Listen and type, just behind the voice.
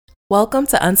Welcome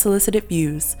to Unsolicited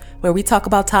Views, where we talk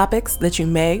about topics that you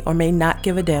may or may not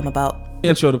give a damn about.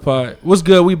 Intro the pod. What's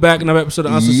good? We back in another episode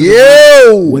of Unsolicited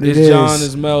Yo! Views. It's John,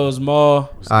 it's Mel, it's Maul.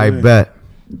 I bet.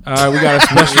 All right, we got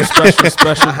a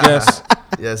special guest.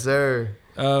 Yes, sir.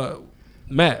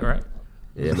 Matt, right?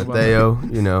 Yeah, Mateo,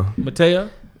 you know. Mateo?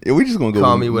 Yeah, we just gonna go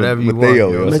Call with me whatever you Mateo,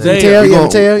 want. yo.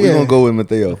 Mateo, We're gonna go with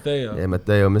Mateo. Mateo. Yeah,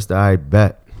 Mateo, Mr. I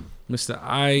bet. Mr.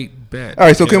 I bet. All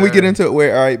right, so can we get into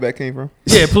where All Right Bet came from?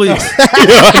 Yeah, please.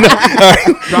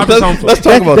 Drop this home for Let's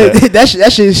talk about that. That shit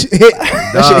hit.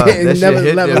 That shit hit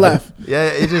and never left. Yeah,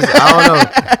 it just, I don't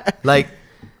know. Like,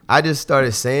 I just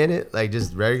started saying it, like,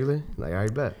 just regular. Like, I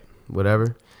bet.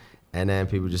 Whatever. And then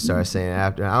people just started saying it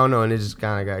after. I don't know, and it just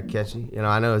kind of got catchy. You know,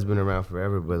 I know it's been around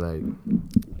forever, but, like.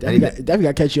 That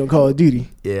got catchy on Call of Duty.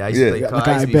 Yeah, I used to play Call.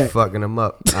 I used to be fucking them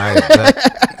up. I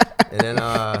bet. And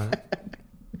then,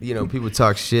 you know, people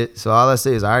talk shit. So all I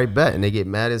say is, I bet. And they get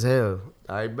mad as hell.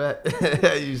 I bet.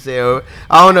 You say, oh,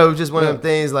 I don't know. It's just one of them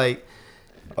things like,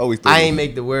 I ain't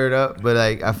make the word up, but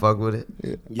like, I fuck with it.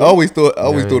 Yeah. I always thought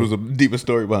there was a deeper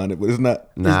story behind it, but it's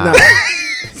not. Nah.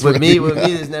 With me,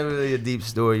 there's never really a deep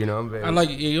story, you know. I'm very. I like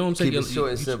it. Yeah, you don't take it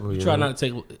short and simple. You try not to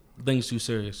take things too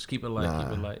serious. Keep it light.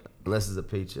 Keep it light. Unless it's a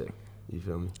paycheck. You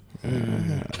feel me?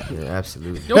 Yeah,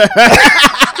 absolutely.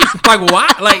 Like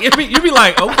what? Like you be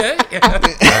like, okay.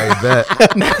 I bet.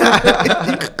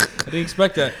 I didn't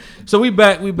expect that. So we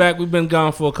back. We've been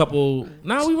gone for a couple.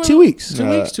 No, we were 2 weeks.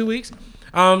 2 weeks.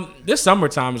 This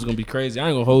summertime is gonna be crazy. I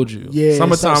ain't gonna hold you. Yeah,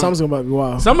 summer's gonna be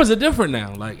wild. Summers are different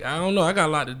now. Like I don't know. I got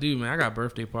a lot to do, man. I got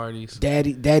birthday parties.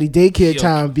 Daddy daycare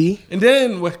time, B. And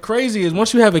then what's crazy is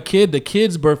once you have a kid, the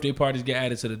kid's birthday parties get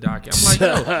added to the docket. I'm like,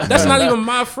 yo, that's not even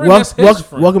my friend. That's his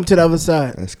friend. Welcome to the other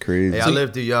side. That's crazy. Hey, I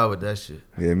lived through y'all with that shit.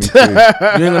 Yeah, me too. You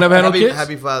ain't gonna never have no kids?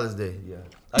 Happy Father's Day. Yeah.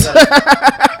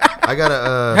 I got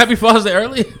a Happy Father's Day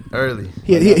early.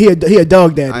 He a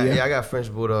dog daddy. I got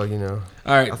French bulldog. You know.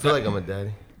 All right. I feel like I'm a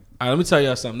daddy. All right, let me tell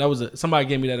y'all something. That was somebody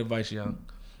gave me that advice, young.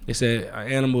 They said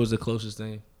an animal is the closest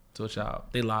thing to a child.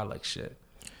 They lie like shit.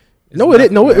 It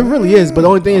really is. But the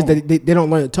only thing is that they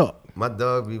don't learn to talk. My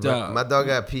dog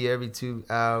got pee every 2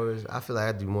 hours. I feel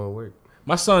like I do more work.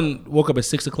 My son woke up at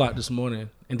 6 o'clock this morning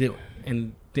and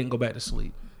didn't go back to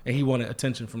sleep, and he wanted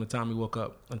attention from the time he woke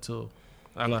up until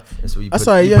I left. That's what you put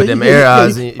them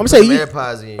AirPods in. I'm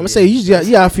gonna say you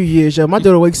got a few years, yo. My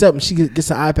daughter wakes up and she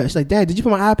gets an iPad. She's like, Dad, did you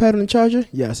put my iPad on the charger?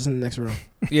 Yes, it's in the next room.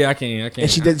 Yeah, I can't.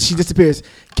 And she disappears.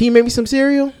 Can you make me some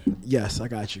cereal? Yes, I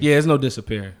got you. Yeah, there's no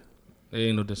disappearing. There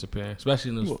ain't no disappearing,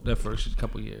 especially in that first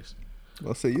couple of years.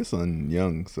 I'll say your son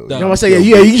young, so. You know what I'm saying?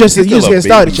 Yeah, you just getting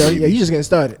started, yo. Yeah, you just getting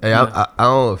started. Hey, I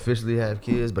don't officially have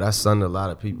kids, but I son a lot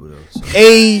of people though. So.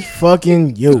 A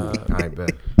fucking yo. I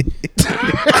bet.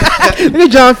 Look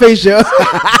at John's face, yo.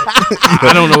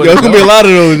 I don't know. Yo, it's gonna be a lot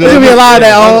of those. There's gonna be a lot of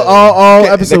that all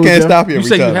episodes. They can't stop you. You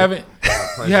say you haven't.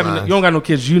 You don't got no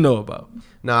kids you know about.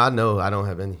 No, I know. I don't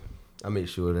have any. I made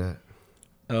sure of that.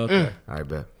 Okay. I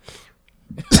bet.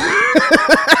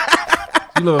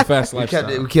 You live a fast lifestyle.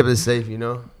 We kept it safe, you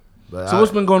know. But so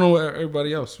what's been going on with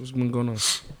everybody else? What's been going on?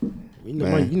 You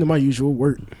know my usual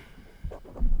work.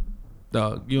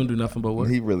 Dog, you don't do nothing but work.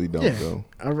 He really don't, though.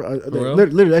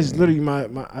 Literally, that's literally my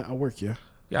I work, yeah.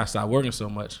 Yeah, I stopped working so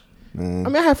much. I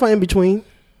mean, I have fun in between,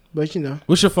 but you know.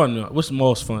 What's your fun? What's the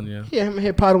most fun? Yeah. Yeah, I'm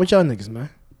here potting with y'all niggas, man.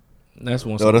 That's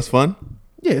one. Oh, that's fun.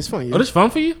 Yeah, it's fun. Yeah. Oh, that's fun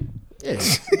for you? Yeah.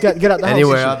 Get out the house.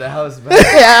 Anywhere out the house, man.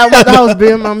 Yeah, I'm out the house,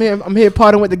 Ben. I'm here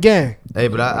partying with the gang. Hey,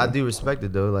 but I do respect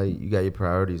it though. Like you got your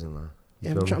priorities in line.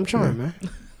 Yeah, I'm trying, man.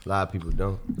 A lot of people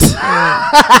don't.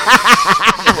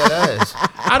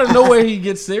 Out of nowhere, he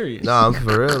gets serious. No, I'm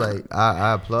for real. Like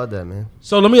I applaud that, man.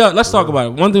 So let's talk about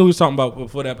it. One thing we was talking about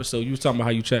before the episode, you was talking about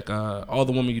how you check all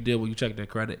the women you deal with. You check their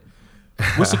credit.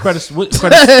 What's the credit? What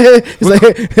credit?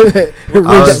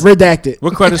 Redacted.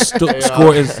 What credit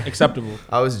score is acceptable?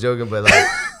 I was joking, but like.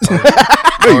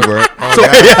 No, you weren't.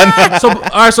 So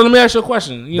all right. So let me ask you a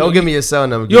question. Don't give me your cell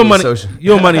number. Your money.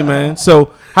 Your money, man.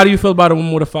 So how do you feel about a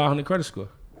woman with a 500 credit score?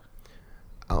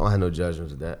 I don't have no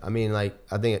judgments with that. I mean, like,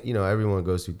 I think, you know, everyone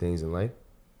goes through things in life.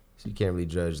 So you can't really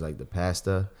judge, like, the past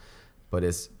stuff. But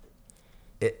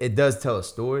it does tell a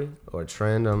story or a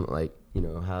trend on, like, you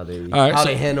know, how they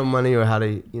they handle money or how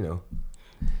they, you know.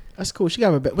 That's cool. She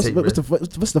got a bet. What's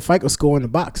the FICO score in the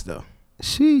box, though?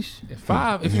 Sheesh.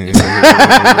 5.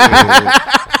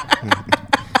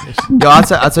 Yo,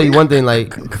 I'll tell you one thing.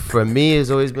 Like for me,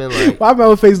 it's always been like. Why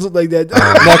my face look like that? No,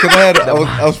 because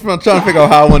I was trying to figure out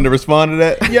how I wanted to respond to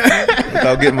that. Yeah.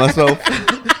 Without getting myself.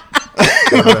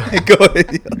 Go ahead.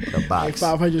 The box.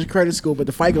 Like 500 credit score, but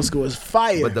the FICO score is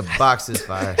fire. But the box is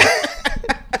fire.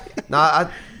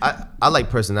 I like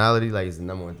personality. Like, it's the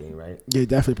number one thing, right? Yeah,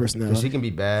 definitely personality. She can be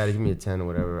bad. It can be a 10 or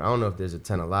whatever. I don't know if there's a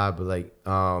 10 alive, but like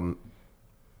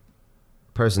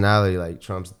personality like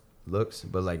trumps looks,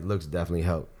 but like looks definitely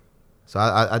help. So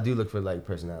I do look for like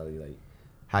personality, like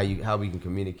how we can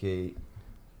communicate.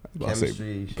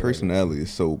 Chemistry, personality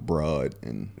is so broad,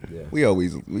 and we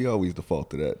always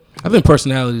default to that. I think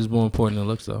personality is more important than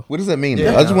looks, though. What does that mean?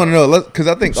 Yeah. I just want to know, because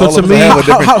I think so all to of me, us have a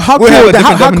different.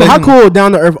 How cool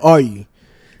down to earth are you?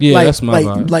 Yeah, like, that's my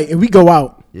vibe. Like if we go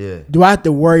out, yeah, do I have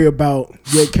to worry about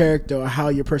your character or how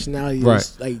your personality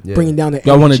is bringing down the energy?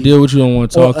 Y'all want to deal with you, don't want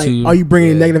to talk to you. Are you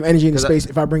bringing negative energy into space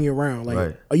if I bring you around?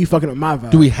 Like, are you fucking up my vibe?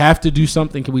 Do we have to do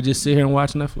something? Can we just sit here and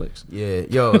watch Netflix? Yeah,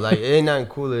 yo, like it ain't nothing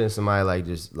cooler than somebody like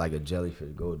just like a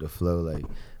jellyfish go with the flow, like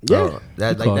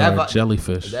that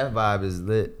jellyfish. That vibe is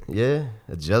lit. Yeah,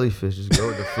 a jellyfish just go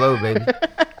with the flow, baby.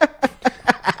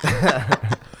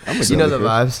 You know the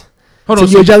vibes. Hold on,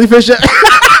 so you're a jellyfish.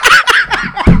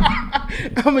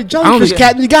 I'm a jellyfish,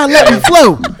 captain. You gotta let me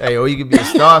flow. Hey, or you could be a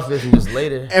starfish and just lay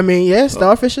there. I mean, yeah,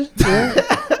 starfishes. Yeah.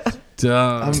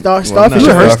 Starfish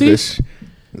are thirsty.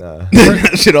 Nah.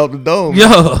 Shit off the dome.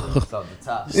 Yo.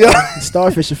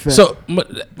 Starfish effect. So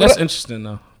that's interesting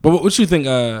though. But what you think?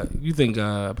 You think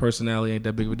personality ain't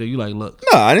that big of a deal? You like look?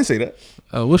 No, I didn't say that.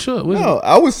 What's your? No,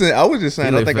 I was just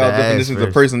saying. I think our definitions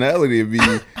of personality would be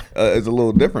is a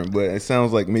little different, but it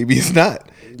sounds like maybe it's not,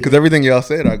 because everything y'all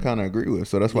said I kind of agree with.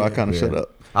 So that's why I kind of shut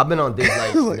up. I've been on dates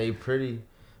like they pretty,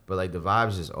 but like the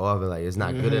vibes just off and like it's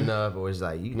not good enough, or it's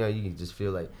like you can just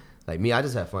feel like me. I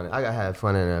just have fun. I have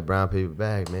fun in a brown paper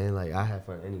bag, man. Like I have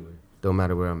fun anywhere. Don't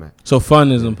matter where I'm at. So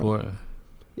fun is important.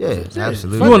 Yeah,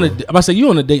 absolutely. You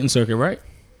on the dating circuit, right?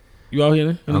 You out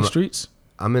here in the streets?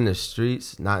 I'm in the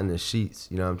streets, not in the sheets.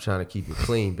 You know, I'm trying to keep it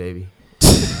clean, baby.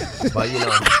 But you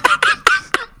know,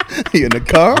 you in the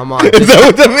car? I'm on. Is that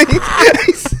what that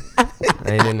means?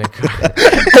 I ain't in the car.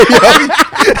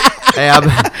 Hey, all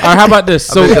right, how about this?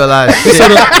 So, just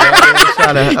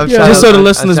so the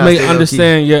listeners may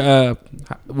understand your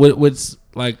what's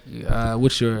like,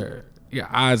 what's your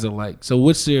eyes are like. So,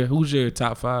 who's your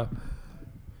top 5?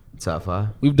 Top 5?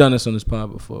 We've done this on this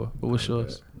pod before, but what's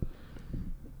yours?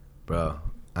 Bro,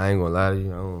 I ain't gonna lie to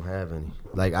you. I don't have any.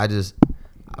 Like,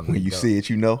 when you see it,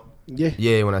 you know?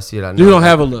 Yeah, when I see it, I know. You don't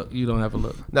have a look.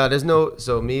 No, there's no.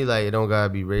 So me, like, it don't gotta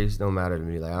be race. Don't matter to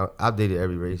me. Like, I've dated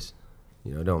every race.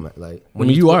 You know, don't matter. Like, when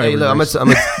you are. Hey, look, I'm gonna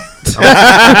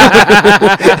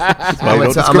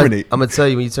tell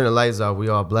you, when you turn the lights off, we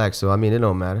all black. So I mean, it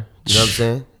don't matter. You know what I'm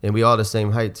saying? And we all the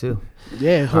same height too.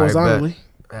 Yeah, horizontally.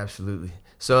 Absolutely.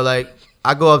 So like,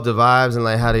 I go off the vibes and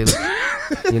like how they,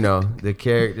 you know, the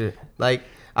character. Like,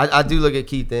 I do look at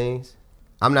key things.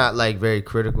 I'm not like very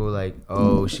critical. Like,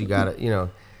 oh, she got it. You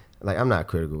know, like I'm not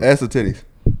critical. Ass or titties?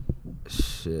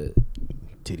 Shit.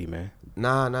 Titty man.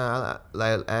 Nah. I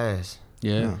like ass.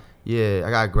 Yeah. Yeah,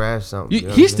 I gotta grab something.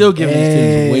 He's still giving these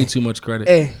titties way too much credit.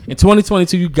 Hey. In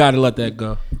 2022, you gotta let that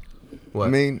go. What? I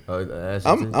mean,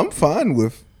 I'm fine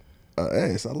with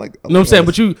ass. I like. You know what I'm saying?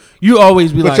 But you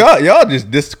always be but like, y'all just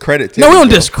discredit titties. No, we don't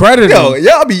discredit them.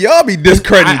 Y'all be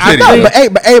discrediting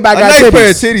titties. But everybody got titties. Pair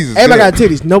of titties. Everybody got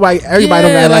titties. Everybody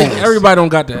don't got ass. Everybody don't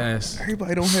got the ass.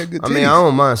 Everybody don't have good titties. I mean, I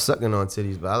don't mind sucking on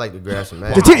titties, but I like to grab some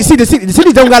ass. The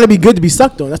titties don't gotta be good to be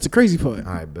sucked on. That's the crazy part.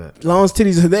 All right, bet. As long as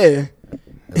titties are there,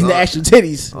 and the actual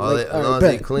titties. As long as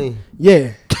they clean.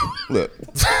 Yeah. Look.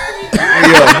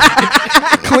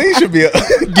 Clean should be a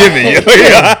given.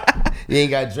 You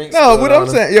ain't got drinks. No, what I'm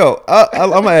saying,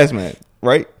 I'm an ass man,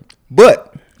 right?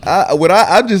 But I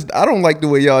don't like the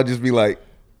way y'all just be like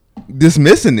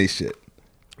dismissing this shit.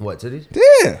 What, titties?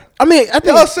 Yeah. I mean, I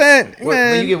think y'all saying, man,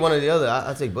 when you get one or the other,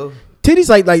 I take both. Titties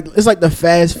like it's like the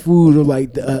fast food or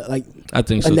like I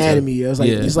think so anatomy. too. It's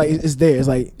like it's there. It's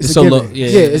like it's so low.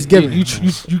 Yeah, it's given.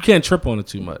 You can't trip on it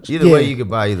too much. Either way, you could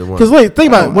buy either one. Because think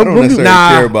about it. I don't necessarily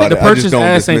care about the it. purchase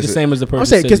ass ain't the same as the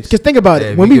purchase. I'm saying because think about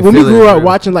it. When we grew up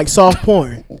watching like soft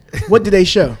porn, what did they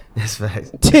show? That's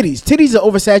facts. Titties are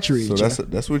oversaturated. So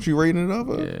that's what you rating it off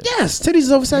of? Yeah. Yes, titties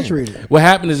is oversaturated. What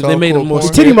happened is if they made them more the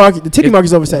titty market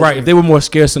is oversaturated. Right. If they were more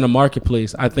scarce in the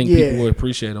marketplace, I think people would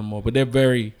appreciate them more. But they're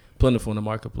very plentiful in the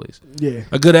marketplace. Yeah.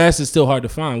 A good ass is still hard to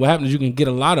find. What happens is you can get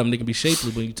a lot of them. They can be shapely,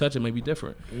 but when you touch it, may be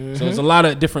different. Mm-hmm. So there's a lot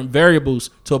of different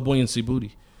variables to a buoyancy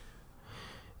booty.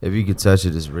 If you could touch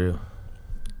it, it's real.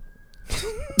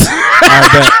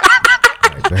 I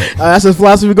bet. That's the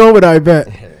philosophy we're going with. I bet.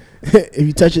 If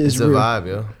you touch it, it's real. It's a vibe,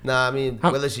 yo. Nah, I mean,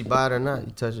 whether she buy it or not,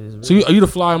 you touch it, it's real. So are you the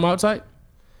fly them out type?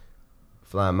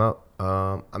 Fly them out.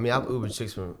 I mean, I've Ubered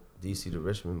chicks from DC to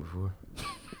Richmond before.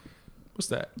 What's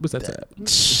that? What's that tab?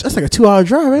 That's like a 2-hour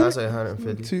drive, right? That's like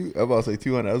 150. I'm about to say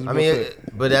 200. I mean,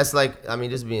 but that's like, I mean,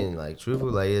 just being like truthful,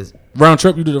 like is round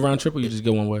trip. You do the round trip, or you just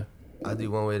go one way? I do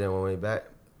one way, then one way back.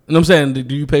 And I'm saying,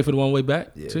 do you pay for the one way back?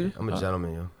 Yeah, too? I'm a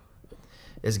gentleman, yo.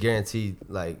 It's guaranteed.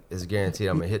 Like it's guaranteed.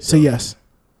 I'm gonna hit. So yes.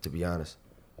 To be honest,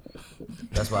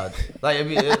 that's why. I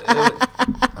mean,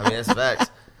 that's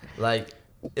facts. Like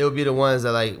it would be the ones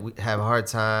that like have a hard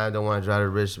time, don't want to drive to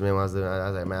Richmond. I was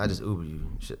like, man, I just Uber you.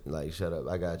 Shut up,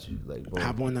 I got you. Like, boom.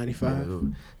 Hop on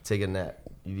 95. Take a nap.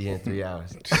 You be in 3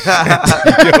 hours.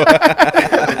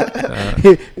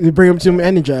 They bring them to him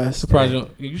energized. Surprised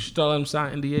you should start letting them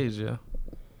sign NDAs, yeah.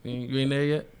 You ain't there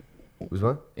yet? Which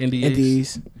one?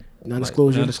 NDAs.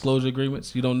 Non-disclosure. Like non-disclosure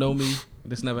agreements. You don't know me.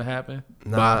 This never happened.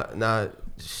 Nah.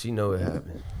 She know it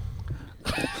happened.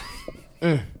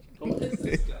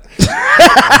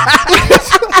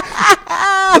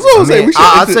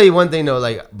 I'll tell you one thing though,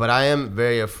 like, but I am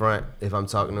very upfront if I'm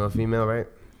talking to a female, right?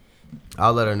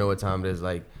 I'll let her know what time it is.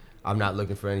 Like, I'm not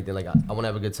looking for anything. Like, I want to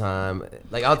have a good time.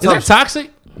 Like, I'll tell. Is that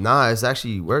toxic? Nah, it's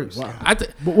actually works. Wow.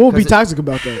 What would be toxic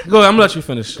about that? Go ahead, I'm gonna let you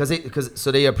finish.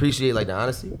 So they appreciate like the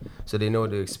honesty, so they know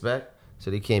what to expect,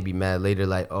 so they can't be mad later.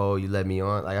 Like, oh, you let me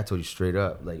on. Like I told you straight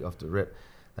up, like off the rip.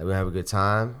 Like we have a good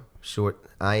time. Short.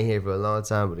 I ain't here for a long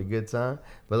time, but a good time.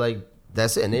 But like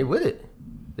that's it, and they with it.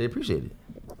 They appreciate it.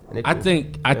 Cool. I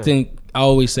think I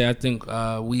always say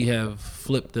we have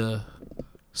flipped the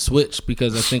switch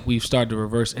because I think we've started to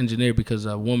reverse engineer because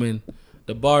a woman,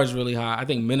 the bar is really high. I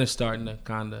think men are starting to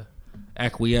kind of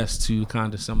acquiesce to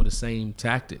kind of some of the same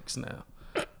tactics now.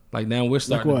 Like now we're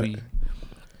starting to be.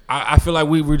 I feel like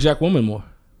we reject women more.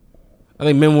 I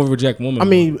think men will reject women. I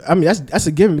mean that's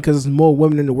a given because there's more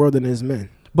women in the world than there's men.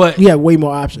 But we have way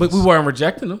more options. But we weren't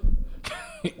rejecting them.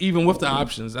 Even with the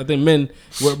options, I think men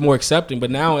were more accepting, but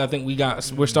now I think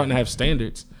we're starting to have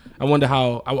standards. I wonder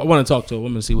how. I want to talk to a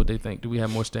woman and see what they think. Do we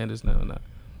have more standards now or not?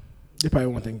 They probably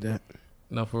won't think that.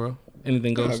 No, for real.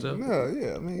 Anything goes still. No,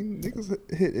 yeah. I mean, niggas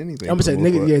hit anything. I'm gonna say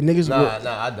niggas. Yeah, niggas. Nah,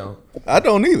 I don't. I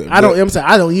don't either. I'm saying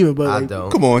I don't either. But I like, don't.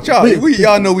 Come on, y'all.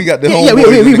 Y'all know we got the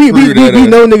we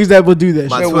know niggas that will do that.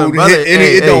 My shit. twin brother,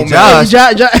 it don't Josh.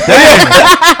 matter.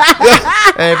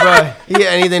 Hey, bro, he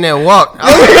hit anything that walked.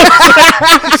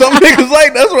 Some niggas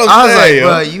like that's what I'm saying.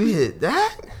 Like, bro, you hit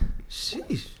that?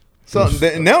 Sheesh.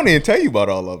 Now they didn't tell you about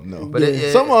all of them though. But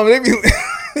some of them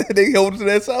they hold to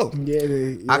themselves.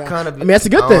 Yeah. I kind of. I mean, that's a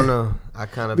good thing. I don't know. I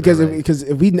kind of because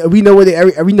if we know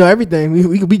where we know everything,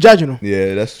 we could be judging them.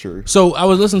 Yeah, that's true. So I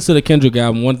was listening to the Kendrick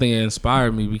album. One thing that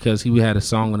inspired me because he had a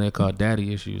song on there called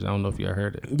 "Daddy Issues." I don't know if y'all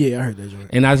heard it. Yeah, I heard that joint.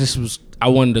 And I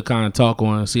wanted to kind of talk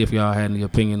on and see if y'all had any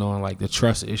opinion on like the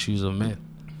trust issues of men.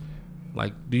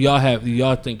 Like, do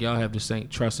y'all think y'all have the same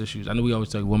trust issues? I know we always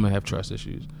say women have trust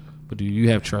issues, but do you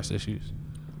have trust issues?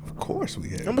 Of course we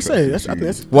have. I'm gonna say that's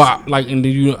wow. Like, and do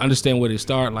you understand where they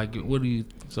start? Like, what do you?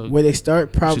 So where they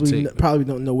start? Probably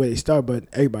don't know where they start, but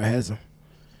everybody has them.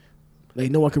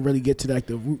 Like, no one can really get to like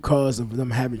the root cause of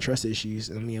them having trust issues.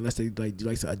 I mean, unless they like do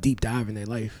like a deep dive in their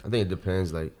life. I think it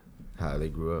depends like how they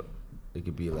grew up. It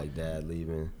could be like dad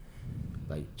leaving,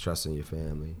 like trusting your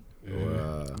family,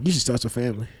 or usually starts with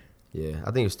family. Yeah,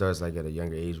 I think it starts like at a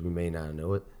younger age. We may not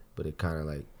know it, but it kind of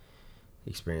like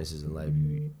experiences in life.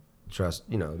 You trust,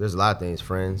 there's a lot of things: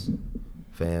 friends,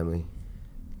 family,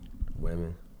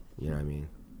 women. You know what I mean?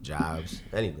 Jobs,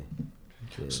 anything.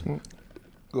 Yeah.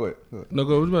 Go ahead. No,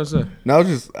 go. What you about to say? No, I was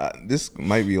just this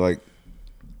might be like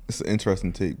it's an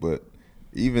interesting take, but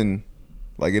even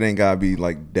like it ain't gotta be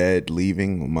like dad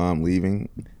leaving or mom leaving.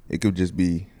 It could just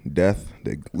be death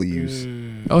that leaves.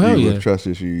 Oh hell yeah! With trust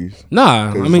issues.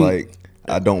 Nah, I mean, like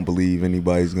I don't believe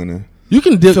anybody's gonna. You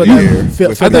can I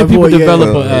think people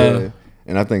develop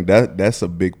and I think that's a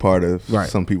big part of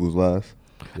some people's lives.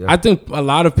 Yeah. I think a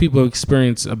lot of people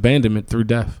experience abandonment through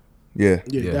death. Yeah,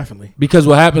 definitely. Because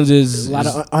what happens is a lot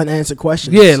of unanswered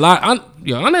questions. Yeah,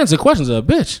 unanswered questions are a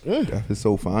bitch. Death is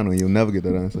so final, you'll never get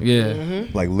that answer. Yeah,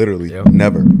 like literally,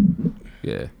 never.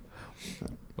 Yeah.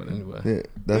 But anyway, yeah,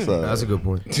 that's a good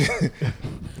point.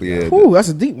 Yeah, that's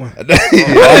a deep one. I didn't mean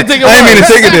to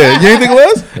take it there. You didn't think it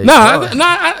was?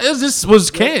 Nah. It just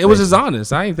was. It was just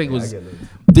honest. I didn't think it was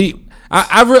deep.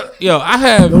 I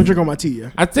have. Don't drink on my tea.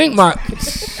 Yeah. I think my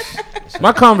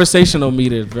conversational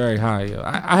meter is very high. Yo,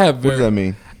 I have. What does that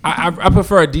mean? I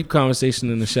prefer a deep conversation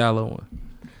than a shallow one.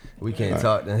 We can't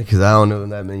talk then because I don't know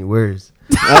that many words.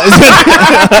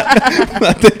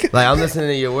 Like I'm listening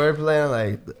to your wordplay.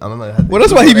 I'm like, well,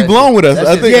 that's why he be blown with us.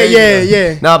 I think.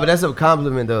 Yeah. No, but that's a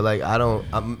compliment though. Like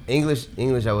I'm English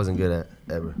I wasn't good at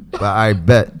ever. But I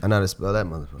bet I know how to spell that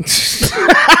motherfucker.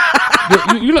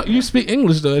 You speak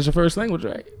English though as your first language,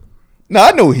 right? No,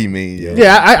 I know what he mean. Yeah,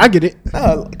 Yeah, I get it.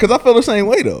 Because I feel the same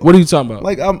way though. What are you talking about?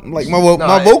 Like I'm like my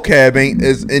vocab ain't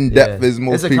as in depth as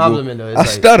most it's a people. compliment, though. It's I like,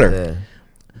 stutter. Yeah.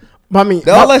 But I mean,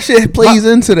 All that shit plays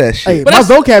into that shit. Hey, my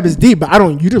vocab is deep, but I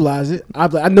don't utilize it.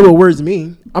 I know what words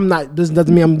mean. I'm not. This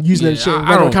doesn't mean I'm using that shit in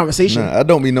regular conversation. Nah, I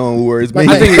don't be knowing what words mean.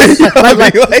 I think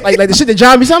like the shit that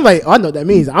John be saying. I'm like, oh, I know what that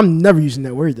means. I'm never using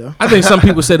that word though. I think some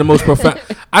people say the most profound.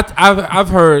 I've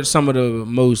heard some of the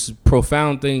most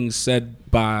profound things said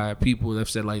by people that've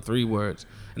said like 3 words,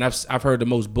 and I've heard the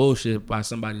most bullshit by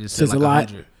somebody that said like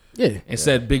 100. Yeah, and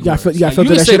said big words. You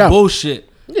can say shit bullshit.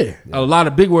 Yeah, a lot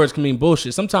of big words can mean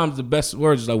bullshit. Sometimes the best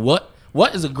words is like what?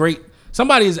 What is a great?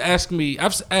 Somebody has asked me.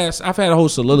 I've had a whole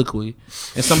soliloquy,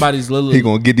 and somebody's literally he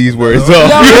gonna get these words off.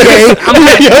 He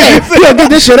gonna get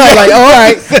this shit out. Like, all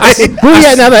right, who we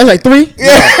at now? That's like 3.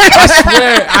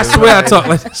 Yeah. I swear I talk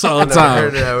like this all the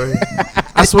time.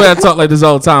 I swear I talk like this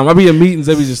all the time. I be in meetings.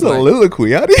 They be just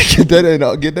soliloquy. How do you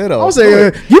get that off? I'm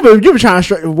saying you been trying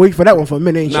to wait for that one for a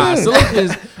minute. Ain't nah, you? soliloquy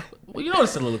is. Well, you know what a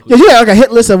soliloquy. Yeah, you got like a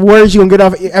hit list of words you gonna get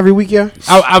off every week. Yeah,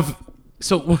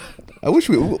 I wish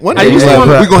we one I day used we to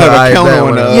gonna have a count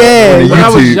on when I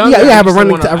was YouTube. younger, you have a I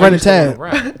running used to tab.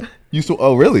 wanna rap. You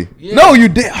so really? Yeah. No, you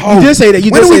did. Oh, You did say that.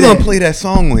 When are we gonna play that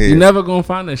song here? You never gonna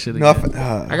find that shit again.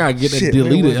 No, I gotta get that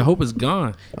deleted. I hope it's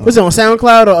gone. Was it on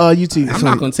SoundCloud or YouTube? I'm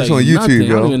not gonna tell it's on you YouTube, nothing.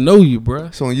 yo. I don't even know you, bro.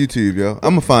 It's on YouTube, yo.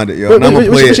 I'm gonna find it, yo. And I'm gonna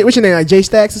play it. What's your name? Like J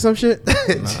Stacks or some shit?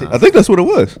 I think that's what it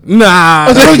was. Nah,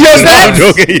 Oh, so it was J Stacks? I'm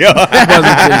joking, yo. It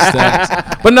wasn't J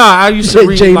Stacks. But nah, I used to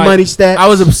read J like, Money Stacks. I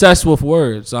was obsessed with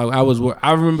words. I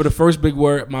remember the first big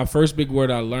word. My first big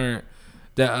word I learned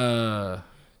that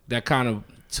kind of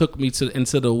took me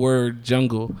into the word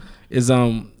jungle is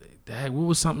what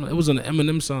was something? It was an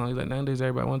Eminem song. He's like, nowadays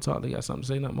everybody want to talk. They got something to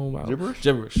say, nothing more about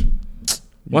gibberish.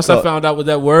 Once I found out what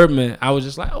that word meant, I was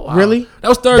just like, oh wow. Really? That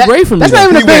was third grade for me. That's not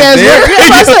even a big ass word.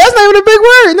 That's not even a big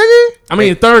word, nigga. I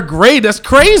mean, third grade, that's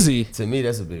crazy. To me,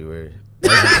 that's a big word.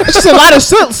 It's just a lot of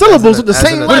syllables with the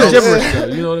same What is letters. gibberish though?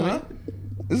 You know what I mean?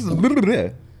 This is a little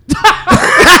bit.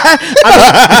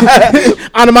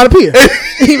 Onomatopoeia.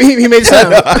 He made it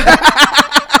sound.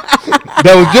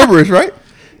 That was gibberish, right?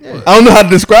 Yeah. I don't know how to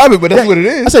describe it, but that's what it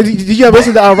is. I said, did you ever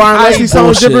listen to Ryan Leslie's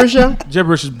song Gibberish? Yeah?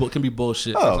 Gibberish can be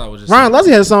bullshit. Oh. Ryan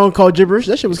Leslie had a song called Gibberish.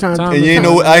 That shit was kind of. And you ain't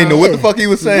know, I ain't know what the fuck he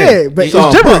was saying. Yeah, but it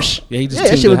was gibberish. Yeah, he just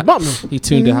that shit was bumping. He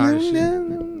tuned it high as shit.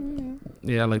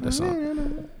 Yeah, I like that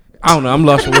song. I don't know. I'm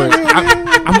lost for words.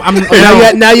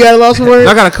 Now you had a lost for words?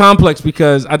 I got a complex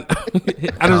because I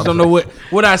just don't know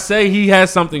what I say. He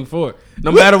has something for it.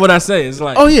 No matter what I say, it's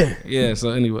like, oh yeah, yeah. So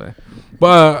anyway,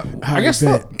 but I guess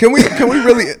can we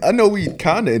really? I know we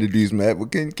kind of introduced Matt,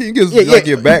 but can you give us like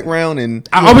your background and?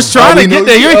 I was trying to get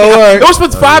there. It was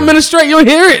for 5 minutes straight. You don't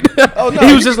hear it. Oh, no,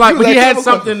 he was just like, he had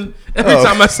something. Every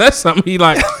time I said something, he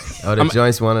like. Oh, the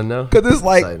joints want to know? Because it's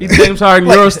like he James Harden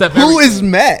Eurostep. Who is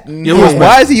Matt?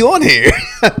 Why is he on here?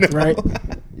 Right.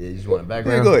 Yeah, you just want a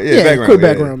background? Go ahead. Background. Quick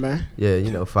background, man. Yeah,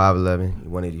 5'11",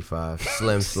 185,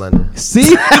 slim, slender.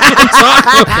 See?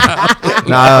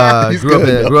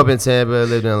 Grew up in Tampa,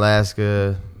 lived in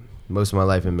Alaska, most of my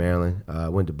life in Maryland.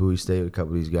 Went to Bowie State with a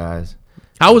couple of these guys.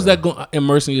 How was that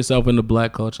immersing yourself in the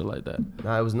black culture like that?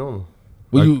 Nah, it was normal.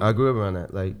 I grew up around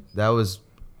that. Like, that was,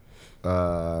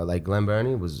 like Glen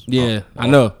Burnie was I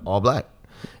know. All black.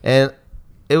 And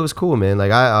it was cool, man.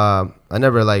 Like, I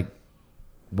never, like,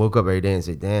 woke up every day and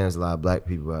say, damn, there's a lot of black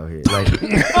people out here. Like,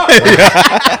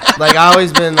 like I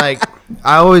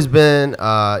always been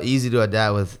easy to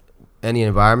adapt with any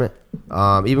environment.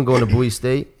 Even going to Bowie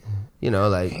State,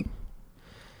 like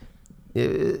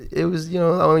it was,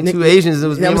 only two Asians. It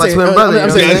was me and my twin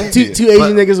brother. Two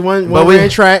Asian niggas, one ran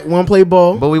track, one played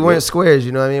ball. But we weren't squares,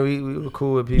 you know what I mean? We were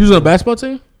cool with people. You was on a basketball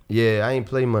team? Yeah, I ain't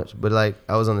play much, but like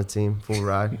I was on the team, full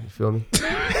ride. You feel me?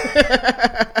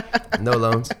 No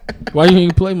loans. Why you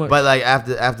ain't play much? But like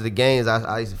after the games,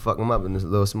 I used to fuck them up in this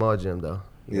little small gym though.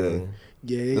 Yeah,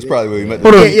 that's probably what we met.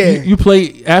 Hold on, you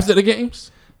play after the games?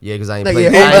 Yeah, because I ain't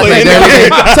playing. So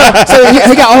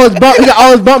he got all his bump. He got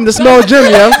all his bump in the small gym,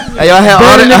 yo. Hey, y'all had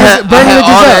all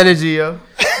the energy, yo.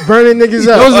 Burning niggas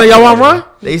up. Those like y'all want to run?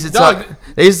 They used to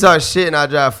talk shit, and I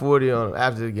drive 40 on them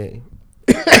after the game.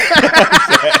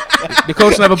 The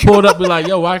coach never pulled up, be like,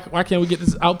 "Yo, why can't we get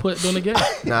this output during the game?"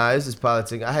 Nah, it's just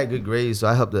politics. I had good grades, so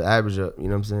I helped the average up. You know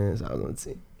what I'm saying? So I was on the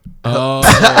team. Oh,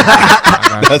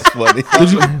 that's funny.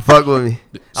 Did you fuck with me?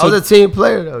 I was a team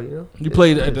player though. You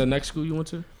played at the next school you went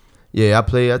to? Yeah, I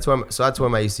played. I tore my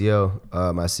ACL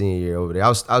my senior year over there. I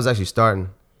was actually starting.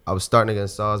 I was starting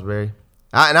against Salisbury,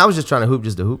 and I was just trying to hoop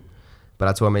just to hoop. But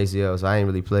I tore my ACL, so I didn't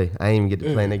really play. I didn't even get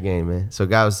to play in that game, man. So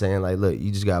God was saying, like, look, you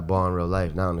just got a ball in real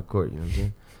life, not on the court. You know what I'm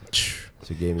saying? So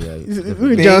So it gave me like. Look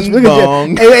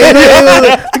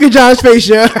at John's face,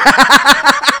 yo.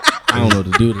 I don't know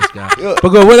what to do with this guy. But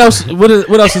go. What else?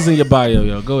 What else is in your bio,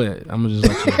 yo? Go ahead. I'm gonna just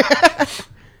let you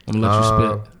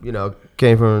spit. You know,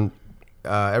 came from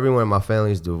everyone in my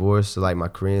family is divorced. So like my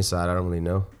Korean side, I don't really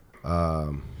know.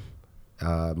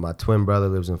 My twin brother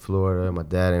lives in Florida. My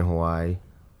dad in Hawaii.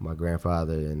 My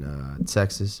grandfather in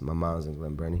Texas. My mom's in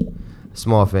Glen Burnie.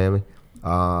 Small family.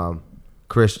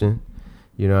 Christian.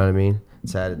 You know what I mean?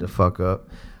 Tatted the fuck up.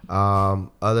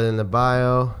 Other than the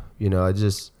bio, you know, I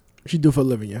just. What you do for a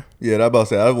living, yeah? Yeah, that about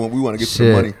to say, we want to get to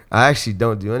the money. I actually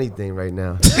don't do anything right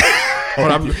now.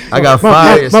 I got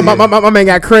fired. My man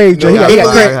got Craig, Joe. He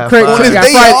got Craig. He got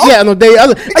Friday. Yeah, no day.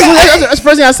 That's the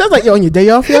first thing I said. Like, yo, on your day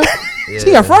off, yeah? So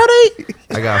he got Friday?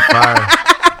 I got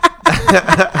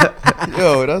fired.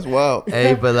 Yo, that's wild.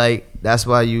 Hey, but like, that's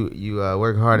why you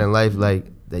work hard in life, like,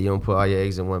 that you don't put all your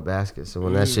eggs in one basket. So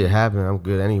when that shit happened, I'm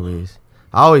good anyways.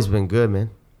 I always been good, man.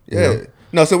 Yeah. You know?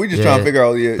 No, so we just trying to figure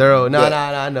out thorough. No,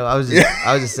 I was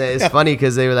just saying it's funny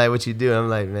because they were like, "What you do?" I'm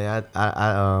like, "Man,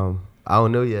 I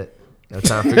don't know yet. I'm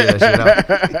trying to figure that shit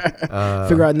out.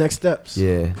 Figure out next steps."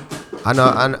 Yeah, I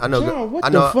know. John, what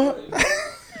the fuck?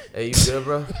 Hey, you good,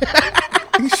 bro?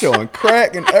 He's showing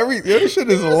crack and everything. Yo, this shit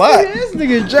is a lot. This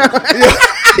nigga John.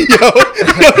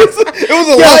 It was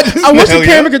a lot. I wish the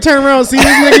camera could turn around and see this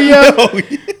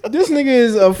nigga, yo. This nigga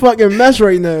is a fucking mess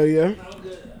right now, yo.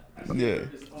 Yeah.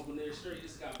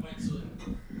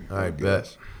 All right,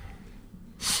 bet.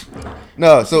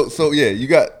 No, so yeah, you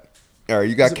got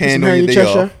canned on your day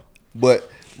off, but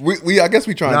we I guess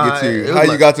we trying to get to how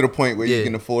you got to the point where you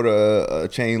can afford a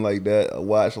chain like that, a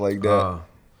watch like that.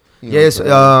 Yes.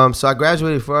 So I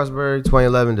graduated Frostburg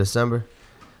 2011 December.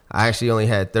 I actually only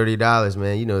had $30,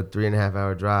 man. You know, 3.5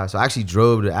 hour drive. So I actually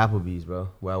drove to Applebee's, bro,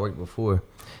 where I worked before.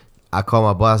 I called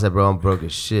my boss. I said, bro, I'm broke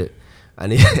as shit.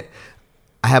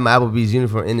 I had my Applebee's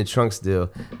uniform in the trunk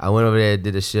still. I went over there,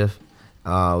 did a shift.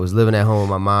 I was living at home with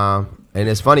my mom. And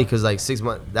it's funny because like 6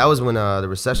 months, that was when the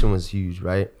recession was huge,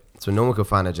 right? So no one could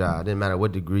find a job. It didn't matter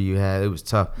what degree you had. It was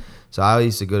tough. So I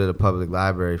used to go to the public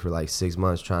library for like 6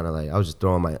 months trying to I was just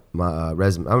throwing my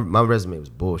resume. My resume was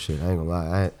bullshit. I ain't gonna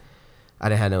lie. I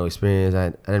didn't have no experience.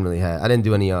 I didn't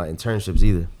do any internships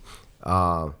either.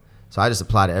 So I just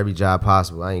applied to every job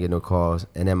possible. I didn't get no calls.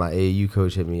 And then my AAU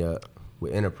coach hit me up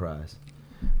with Enterprise.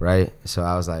 Right, so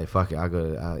I was like, "Fuck it,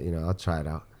 I'll try it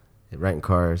out." Renting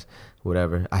cars,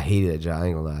 whatever. I hated that job. I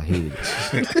ain't gonna lie, I hated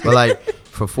it. But like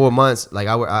for 4 months, like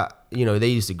they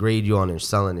used to grade you on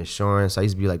selling insurance. I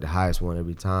used to be like the highest one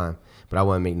every time, but I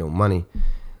wouldn't make no money.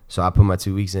 So I put my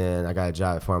 2 weeks in. I got a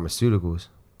job at pharmaceuticals,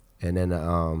 and then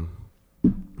the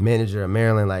manager of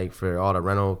Maryland, like for all the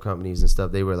rental companies and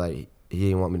stuff, they were like, he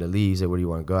didn't want me to leave. He said, "Where do you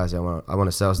want to go?" I said, "I want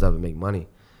to sell stuff and make money."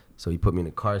 So he put me in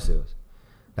the car sales.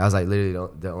 That was like literally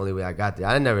the only way I got there.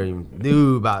 I never even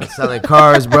knew about selling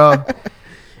cars, bro.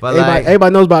 But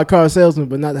everybody knows about car salesman,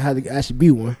 but not how to actually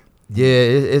be one. Yeah,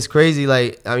 it's crazy.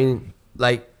 So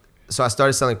I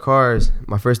started selling cars.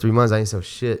 My first 3 months, I didn't sell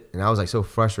shit, and I was like so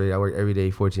frustrated. I worked every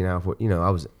day, 14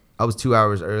 hours. I was 2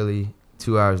 hours early,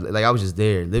 2 hours late. Like I was just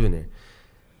there, living there.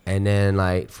 And then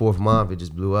like 4th month, it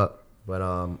just blew up. But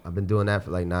I've been doing that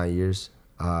for like 9 years.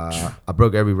 I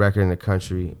broke every record in the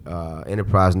country.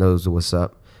 Enterprise knows what's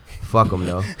up. Fuck them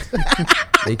though.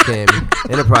 They can't.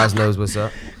 Enterprise knows what's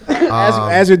up.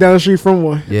 As you're down the street from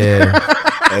one. Yeah.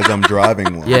 As I'm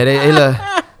driving one. Yeah, they look.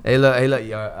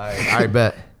 Yeah, all right,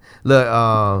 bet. Look,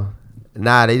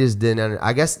 they just didn't.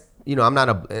 I guess I'm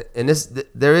not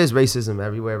there is racism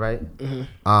everywhere, right? Mm-hmm.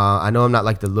 I know I'm not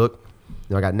like the look.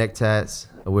 I got neck tats.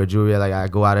 I wear jewelry. Like I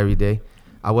go out every day.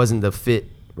 I wasn't the fit,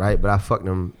 right? But I fucked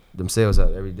them sales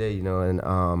up every day, And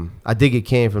I did get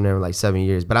canned from them for like 7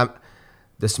 years. But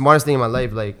the smartest thing in my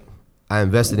life, like I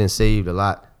invested and saved a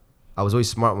lot. I was always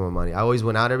smart with my money. I always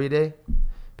went out every day.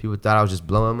 People thought I was just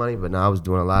blowing money, but no, I was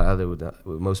doing a lot other with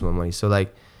most of my money. So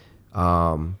like,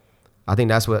 I think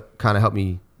that's what kind of helped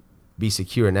me be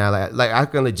secure now. Like I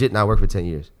can legit not work for 10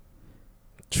 years.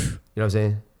 You know what I'm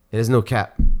saying? And there's no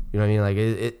cap. You know what I mean? Like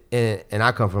and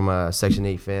I come from a Section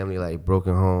 8 family, like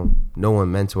broken home. No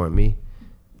one mentoring me.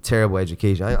 Terrible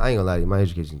education. I ain't gonna lie to you, my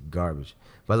education is garbage.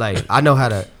 But like I just know how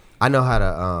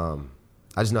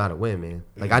to win, man.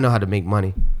 Like I know how to make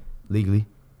money legally.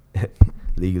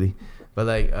 But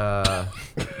like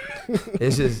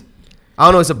it's just I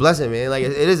don't know, it's a blessing, man. Like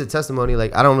it is a testimony.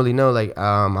 Like I don't really know. Like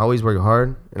I always work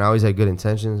hard and I always had good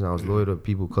intentions and I was loyal to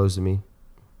people close to me.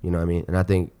 You know what I mean? And I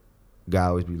think God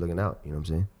always be looking out, you know what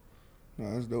I'm saying?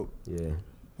 No, that's dope. Yeah.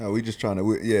 No, we just trying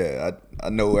to. I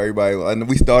know everybody. I know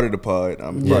we started the pod.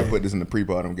 I'm probably put this in the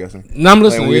pre-pod. I'm guessing. No, I'm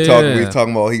listening. We was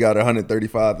talking about he got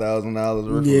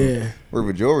 $135,000 worth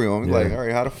of jewelry on. He's like, all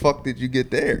right, how the fuck did you get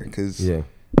there? Because I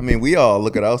mean, we all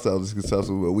look at ourselves as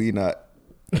successful, but we not.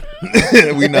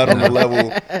 We not on the level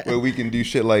where we can do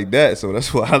shit like that. So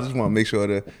that's why I just want to make sure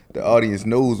that the audience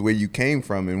knows where you came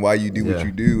from and why you do what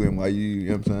you do and why you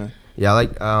know what I'm saying? Yeah,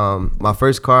 like my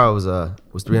first car was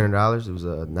 $300. It was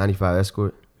a 95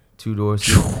 Escort, 2 doors.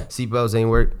 Seatbelts ain't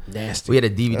work. Nasty. We had a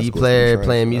DVD player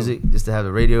playing music just to have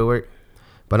the radio work.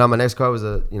 But my next car was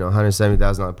a $170,000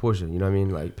 Porsche. You know what I mean?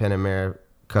 Like Panamera,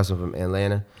 custom from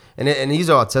Atlanta. And these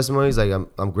are all testimonies. Like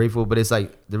I'm grateful, but it's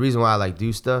like the reason why I like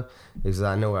do stuff is because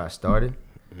I know where I started,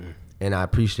 and I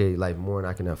appreciate life more, and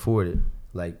I can afford it.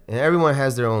 Like, and everyone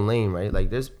has their own lane, right? Like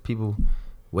there's people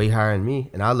way higher than me,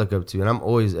 and I look up to, and I'm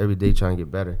always every day trying to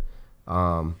get better.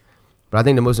 But I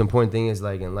think the most important thing is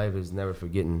like in life is never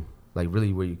forgetting like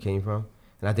really where you came from,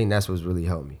 and I think that's what's really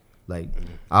helped me. Like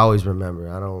I always remember.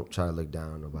 I don't try to look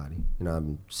down on nobody. You know,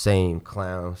 I'm same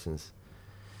clown since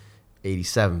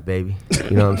 87, baby.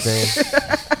 You know what I'm saying?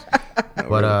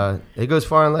 But it goes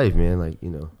far in life, man. Like,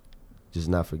 just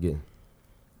not forgetting.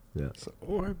 Yeah. So,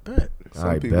 I bet.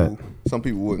 Some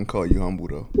people wouldn't call you humble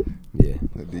though. Yeah.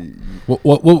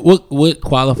 What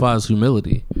qualifies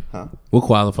humility? Huh? What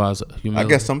qualifies humility? I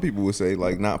guess some people would say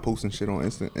like not posting shit on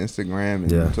Instagram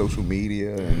and social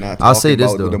media and not I'll say talking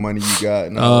this, about though. the money you got.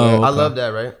 And all that. I love that,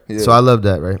 right? Yeah. So I love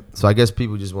that, right? So I guess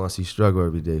people just want to see struggle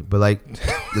every day. But like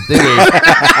the thing is,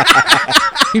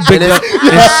 he picked up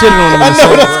and shit on him. I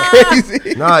know that's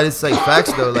crazy. No, it's like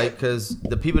facts though. Like, cause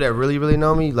the people that really, really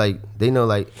know me, like they know,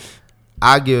 like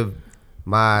I give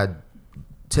my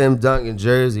Tim Duncan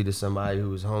jersey to somebody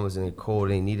who was homeless and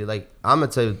cold and needed. Like I'm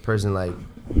gonna tell you the person, like,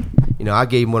 I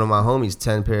gave one of my homies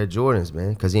 10 pair of Jordans,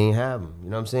 man, cause he ain't have them. You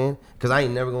know what I'm saying? Cause I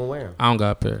ain't never gonna wear them. I don't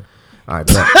got a pair. All right,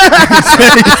 but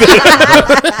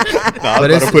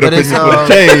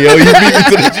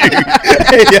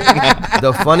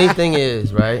the funny thing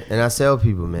is, right? And I tell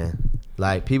people, man,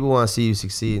 like people want to see you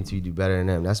succeed until you do better than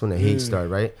them. That's when the hate start,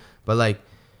 right? But like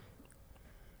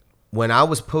when I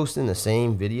was posting the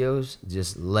same videos,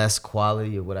 just less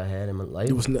quality of what I had in my life.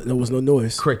 There was no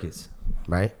noise. Crickets,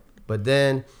 right? But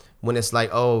then when it's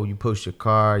like, oh, you post your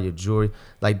car, your jewelry,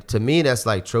 like to me that's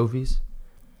like trophies.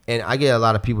 And I get a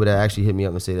lot of people that actually hit me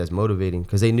up and say that's motivating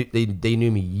because they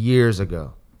knew me years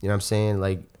ago. You know what I'm saying?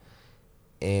 Like,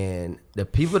 and the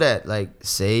people that like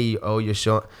say, oh, you're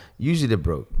showing, usually they're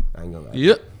broke. I ain't gonna lie.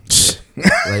 Yep.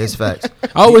 Like it's facts.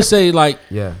 I always say like,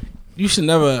 you should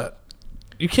never,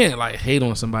 you can't like hate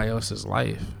on somebody else's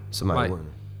life. Somebody like,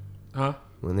 winning. Huh?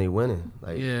 When they winning,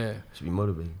 like should be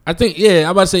motivated. I think I'm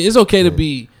about to say it's okay to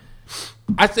be.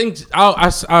 I think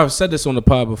I've said this on the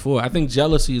pod before. I think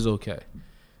jealousy is okay.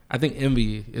 I think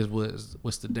envy is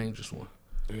what's the dangerous one.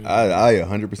 I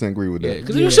 100% agree with that.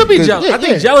 Because you should be jealous. I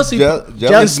think jealousy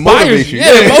inspires you.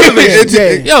 Yeah, motivates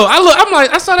you. Yo,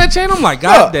 I saw that chain. I'm like,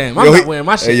 God damn, I'm not wearing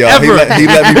my shit ever. He let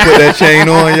me put that chain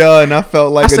on, y'all, and I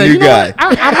felt like a new guy.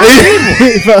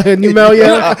 I felt a new Mel,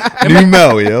 yo. New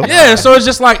Mel, yo. Yeah, so it's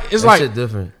just like that shit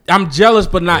different. I'm jealous,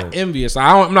 but not envious.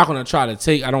 I'm not gonna try to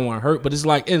take. I don't want to hurt, but it's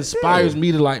like it inspires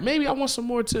me to like maybe I want some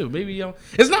more too. Maybe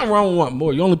it's not wrong with wanting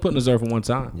more. You only put in the earth for one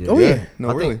time. Oh yeah.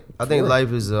 No, really. I think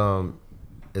life is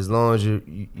as long as you're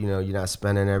not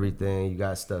spending everything, you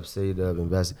got stuff saved up,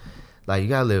 invested. Like you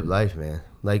gotta live life, man.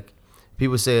 Like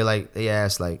people say, like they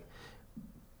ask, like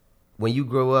when you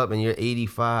grow up and you're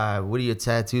 85, what are your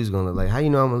tattoos gonna look like? How you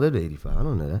know I'm gonna live to 85? I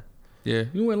don't know that. Yeah,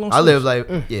 you wear long sleeves. I live like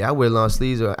I wear long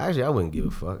sleeves. Or actually, I wouldn't give a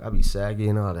fuck. I'd be saggy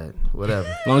and all that, whatever.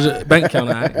 As long as your bank account,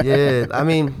 right? Yeah, I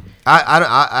mean,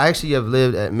 I actually have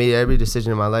made every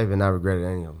decision in my life and not regretted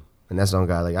any of them. And that's on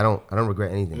God. Like I don't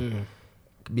regret anything.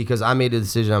 Because I made the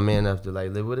decision, I'm man enough to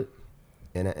like live with it,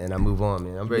 and I move on,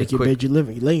 man. I'm very quick. Make your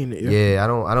bed, you laying it. Yeah, I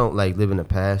don't like live in the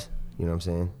past. You know what I'm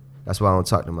saying? That's why I don't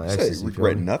talk to my exes.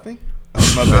 Regret nothing.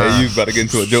 Oh, my bad. You about to get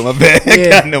into a joke. My bad.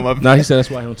 Yeah. No, my bad. No, he said that's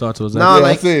why he don't talk to us. No,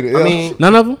 like I mean,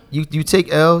 none of them. You take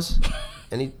L's,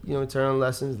 and turn on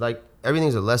lessons. Like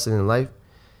everything's a lesson in life.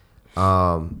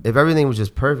 If everything was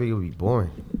just perfect, it would be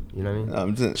boring. You know what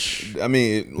I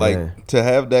mean? To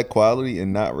have that quality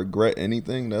and not regret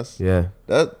anything, that's good.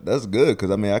 Because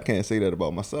I mean, I can't say that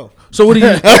about myself. So what do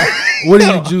you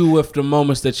do with the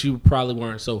moments that you probably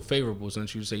weren't so favorable,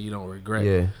 since you say you don't regret?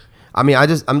 Yeah, I mean, I'm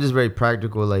just very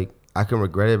practical. Like I can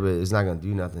regret it, but it's not gonna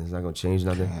do nothing. It's not gonna change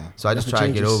nothing. So I just try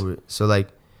to get over it. So like,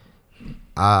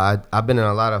 I've been in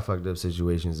a lot of fucked up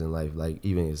situations in life, like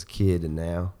even as a kid and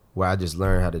now, where I just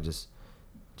learned how to just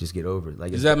get over it.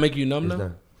 Like, does that make you numb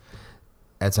now?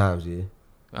 At times, yeah.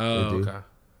 Oh, okay.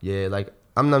 Yeah, like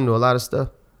I'm numb to a lot of stuff.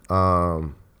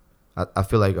 I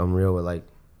feel like I'm real with like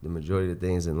the majority of the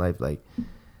things in life like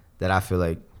that I feel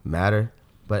like matter,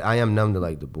 but I am numb to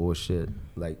like the bullshit,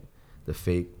 like the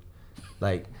fake,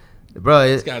 like bro,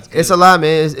 it's a lot,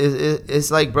 man.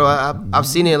 It's like, bro, I've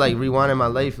seen it like rewinding my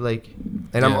life, like,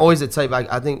 and I'm always the type.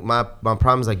 I think my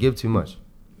problem is I give too much,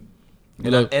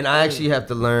 and I actually have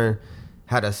to learn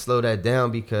how to slow that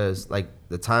down because like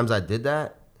the times I did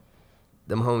that,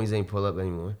 them homies ain't pull up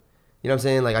anymore. You know what I'm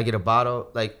saying? Like I get a bottle,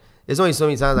 like. There's only so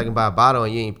many times I can buy a bottle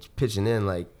and you ain't pitching in.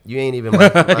 Like, you ain't even my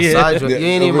side joint. You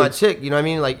ain't even my chick. You know what I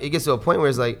mean? Like, it gets to a point where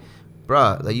it's like,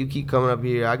 bruh, like, you keep coming up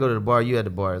here. I go to the bar. You at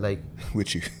the bar. Like,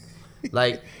 with you.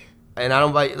 Like, and I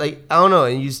don't buy, like, I don't know.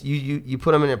 And you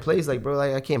put them in their place. Like, bro,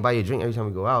 like, I can't buy you a drink every time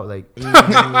we go out. Like, you know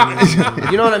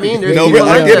what I mean? There's people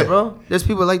like that, bro. There's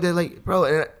people like that, like, bro.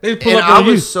 And I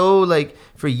was so, like,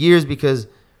 for years because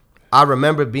I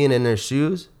remember being in their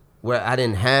shoes. Where I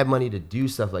didn't have money to do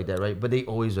stuff like that, right? But they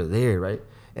always are there, right?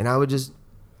 And I would just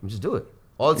do it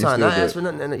all the time. Not ask for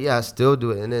nothing. And I still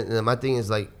do it. And then my thing is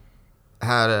like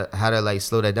how to like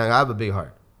slow that down. I have a big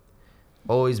heart.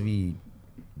 Always be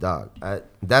dog.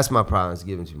 That's my problem. Is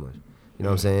giving too much. You know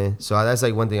what I'm saying? So that's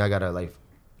like one thing I gotta like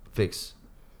fix.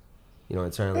 You know,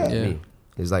 internally with me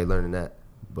is like learning that.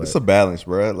 But it's a balance,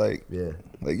 bro. Like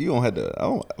like you don't have to. I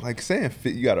don't like saying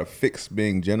you gotta fix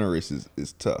being generous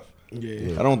is tough.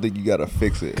 Yeah. I don't think you gotta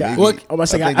fix it. I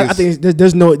think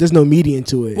there's no median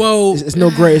to it. Well, it's no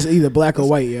gray. It's either black or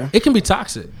white. Yeah, it can be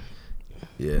toxic.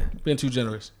 Yeah, being too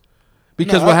generous,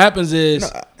 because what happens is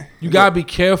you gotta be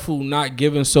careful not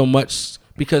giving so much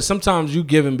because sometimes you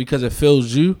giving because it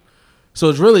fills you. So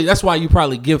it's really that's why you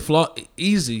probably give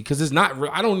easy because it's not.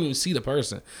 I don't even see the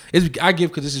person. I give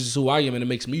because this is just who I am and it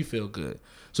makes me feel good.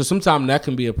 So sometimes that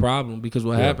can be a problem because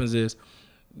what happens is.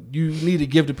 You need to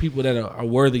give to people that are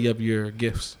worthy of your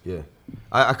gifts. Yeah,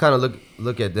 I kind of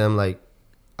look at them like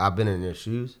I've been in their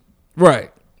shoes.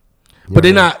 Right, but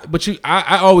they're not. But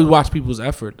I always watch people's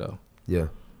effort though. Yeah,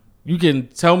 you can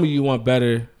tell me you want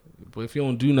better, but if you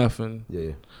don't do nothing,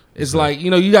 it's like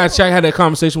you gotta have that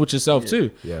conversation with yourself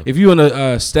too. Yeah. If you're in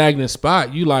a stagnant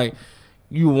spot, you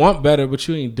want better, but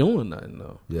you ain't doing nothing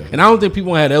though. Yeah, and I don't think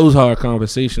people have those hard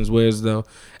conversations. Whereas though,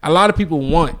 a lot of people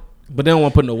want. But they don't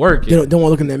want to put no work in. They don't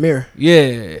want to look in that mirror.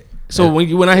 Yeah. So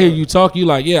when I hear you talk, you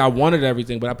like, I wanted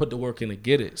everything, but I put the work in to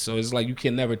get it. So it's like you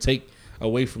can never take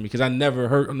away from me because I never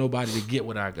hurt nobody to get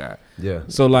what I got. Yeah.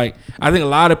 So like I think a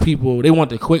lot of people they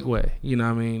want the quick way. You know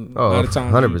what I mean? Oh, a lot of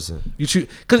times 100%. You choose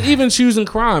because even choosing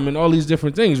crime and all these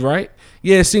different things, right?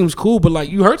 Yeah, it seems cool, but like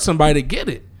you hurt somebody to get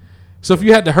it. So if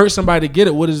you had to hurt somebody to get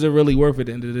it, what is it really worth at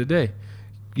the end of the day?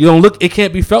 You don't look. It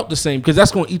can't be felt the same because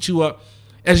that's going to eat you up.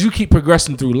 As you keep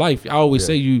progressing through life, I always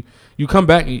say you come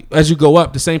back as you go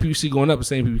up. The same people you see going up, the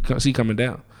same people you see coming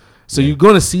down. So you're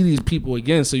going to see these people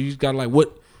again. So you got like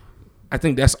what? I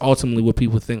think that's ultimately what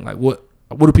people think. Like what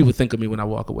do people think of me when I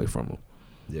walk away from them?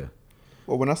 Yeah.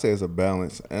 Well, when I say it's a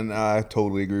balance, and I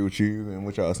totally agree with you and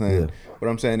what y'all saying. Yeah. What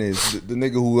I'm saying is the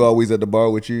nigga who always at the bar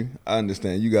with you, I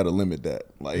understand you got to limit that.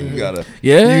 Like you got to.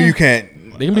 Yeah. You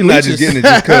can't. They can be not just getting it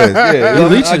just cause.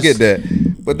 Yeah, I get that.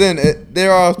 But then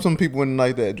there are some people in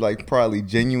like that like probably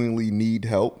genuinely need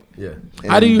help. Yeah.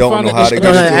 How do you find know how to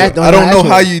that? I don't know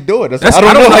how you do it. I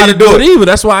don't know how to do it either.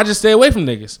 That's why I just stay away from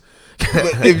niggas.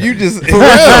 But if you just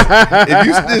if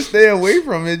you just stay away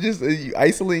from it, just you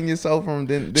isolating yourself from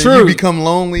then you become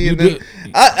lonely and then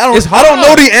I don't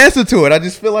know the answer to it. I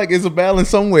just feel like it's a balance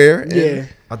somewhere. Yeah.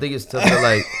 I think it's tough to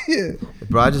like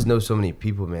bro, I just know so many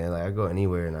people, man. Like I go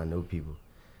anywhere and I know people.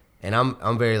 And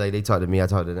I'm very like they talk to me, I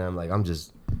talk to them. Like I'm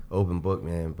just open book,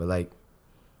 man. But like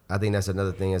I think that's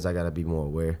another thing is I gotta be more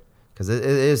aware because it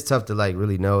is tough to like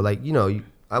really know. Like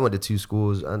I went to 2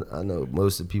 schools. I know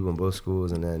most of the people in both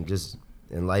schools, and then just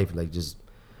in life, like just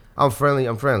I'm friendly,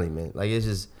 man. Like it's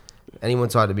just anyone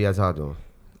talk to me, I talk to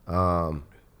them.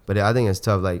 But I think it's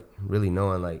tough, like really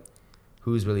knowing like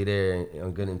who's really there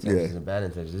on good intentions and bad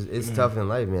intentions. It's tough in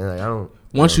life, man. Like I don't.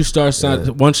 Once you start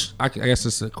setting, I guess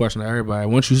it's a question to everybody.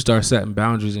 Once you start setting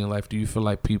boundaries in your life, do you feel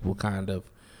like people kind of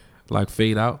like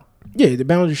fade out? Yeah, the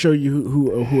boundaries show you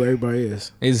who everybody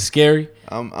is. Is it scary?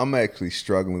 I'm actually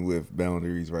struggling with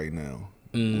boundaries right now.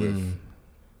 With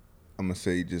I'm gonna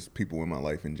say just people in my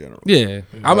life in general. Yeah,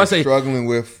 I'm about to say struggling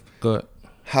with good.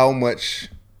 How much,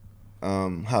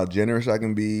 how generous I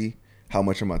can be, how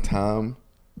much of my time.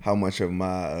 How much of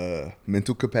my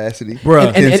mental capacity, bro,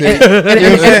 and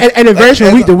it varies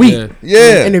from week to week.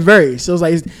 Yeah, and it varies. So it's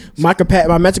like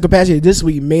my mental capacity this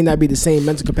week may not be the same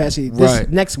mental capacity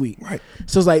next week. Right.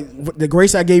 So it's like the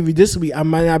grace I gave you this week, I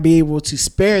might not be able to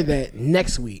spare that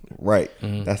next week. Right.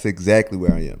 Mm-hmm. That's exactly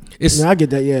where I am. I get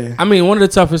that. Yeah. I mean, one of the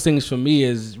toughest things for me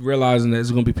is realizing that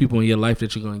there's going to be people in your life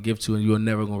that you're going to give to, and you're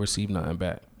never going to receive nothing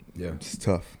back. Yeah, it's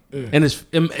tough. And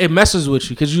it messes with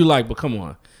you because you like, but come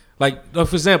on. Like, for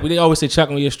example, they always say check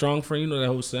on your strong friend. You know that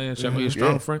whole saying, check on your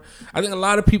strong friend. I think a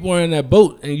lot of people are in that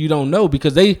boat and you don't know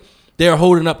because they're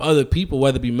holding up other people,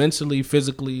 whether it be mentally,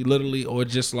 physically, literally, or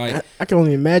just like. I can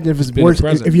only imagine if it's worse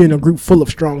if you're in a group full of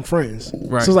strong friends.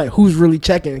 Right. So it's like, who's really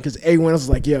checking? Because everyone else is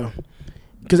like, yo.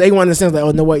 Because everyone understands like, oh,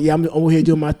 no, what? Yeah, I'm over here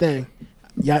doing my thing.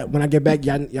 Yeah, when I get back,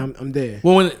 I'm there.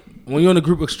 Well, when you're in a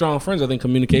group of strong friends, I think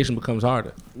communication becomes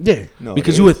harder. Yeah. No,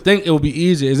 because you would think it would be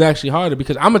easier. It's actually harder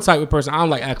because I'm a type of person, I don't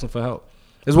like asking for help.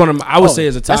 It's one of my, I would say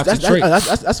it's a toxic trait.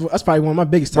 That's probably one of my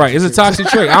biggest toxic traits. It's a toxic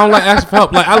trait. I don't like asking for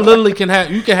help. Like I literally you can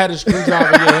have a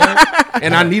screwdriver in your hand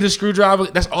and I need a screwdriver.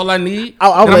 That's all I need.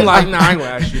 I'm like, nah, I ain't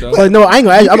gonna ask you though. No, I ain't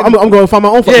gonna ask you. I'm gonna find my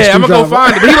own fucking screwdriver. I'm gonna go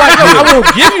find it. But he like, no, I won't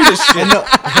give you this shit.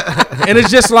 And it's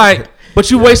just like,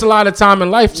 but you waste a lot of time in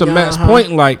life to Matt's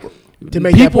point, like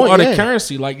people are the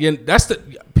currency. Like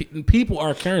people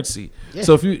are currency. Yeah.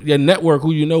 So if your network,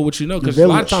 who you know, what you know, because a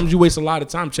lot of times you waste a lot of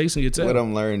time chasing your tail. What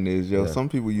I'm learning is, some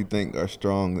people you think are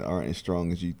strong aren't as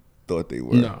strong as you thought they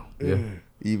were. No. Yeah.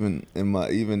 Even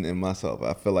in myself,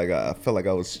 I feel like I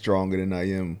was stronger than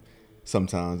I am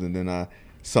sometimes, and then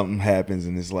something happens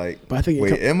and it's like,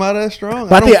 wait, am I that strong?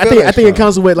 But I think it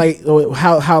comes with like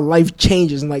how life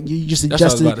changes and like you just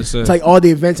adjust to like all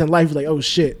the events in life. Like, oh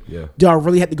shit, do I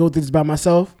really have to go through this by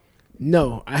myself?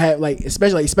 No, I have like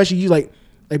especially you like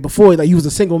before like you was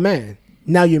a single man.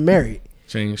 Now you're married.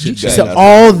 So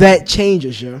all that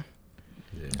changes, yo.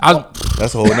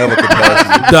 That's a whole nother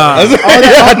capacity.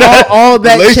 all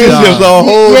that relationships are a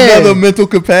whole other mental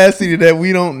capacity that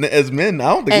we don't, as men,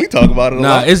 I don't think we talk about it a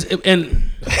lot. Let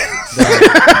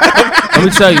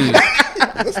me tell you.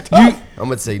 I'm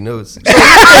gonna take notes. So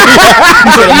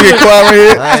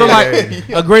like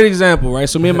a great example, right?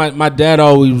 So me and my dad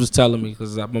always was telling me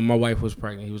because when my wife was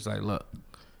pregnant, he was like, "Look,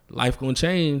 life gonna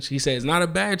change." He said it's not a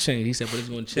bad change. He said, but it's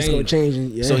gonna change. It's gonna change.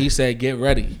 Yeah. So he said, "Get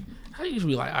ready." I used to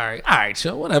be like, all right,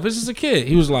 chill, whatever. It's just a kid.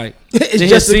 He was like, it's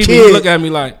just a kid. He look at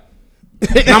me like,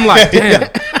 and I'm like, damn.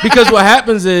 Because what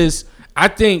happens is, I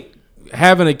think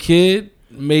having a kid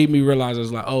made me realize I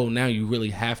was like, oh, now you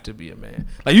really have to be a man.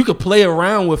 Like you could play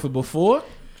around with it before,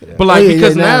 but like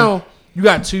because now you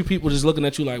got two people just looking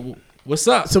at you like, well, what's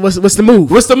up? So what's the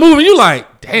move? What's the move? And you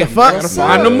like, damn, you gotta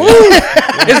find the move.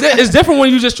 It's different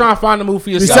when you just try to find the move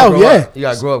for yourself. You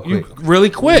gotta grow up quick.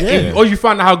 Really quick. Or you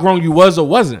find out how grown you was or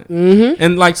wasn't. Mm-hmm.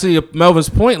 And like to Melvin's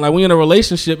point, like when you're in a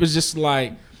relationship, it's just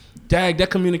like, dag, that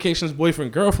communication's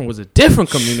boyfriend-girlfriend was a different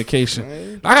communication.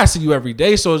 Right. I gotta see you every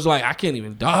day, so it's like I can't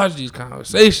even dodge these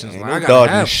conversations. Like, I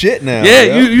gotta dodging shit now.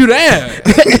 Yeah, you there.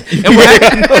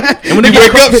 And when they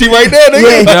wake up, she right there.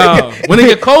 No, when they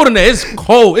get cold in there, it's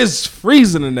cold. It's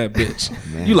freezing in that bitch.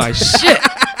 Man. You like shit.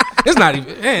 It's not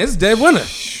even. Man, it's dead winter.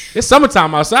 It's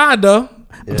summertime outside though.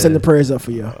 I'm sending the prayers up for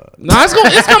you. No, it's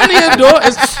coming to your door.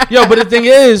 But the thing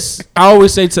is, I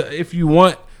always say if you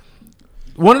want.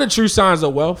 One of the true signs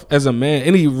of wealth as a man,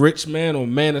 any rich man or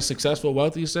man that's successful,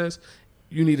 wealthy says,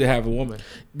 you need to have a woman.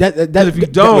 That if you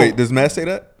don't, wait, does Matt say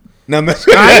that? No, Matt.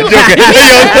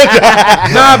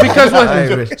 Because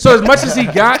so as much as he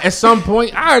got at some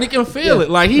point, I already can feel it.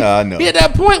 Like he at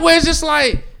that point where it's just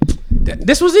like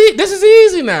this is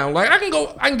easy now. Like I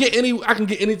can get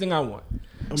anything I want.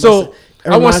 So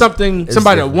I want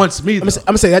somebody that wants me. I'm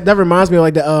gonna say that reminds me of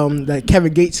like that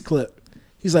Kevin Gates clip.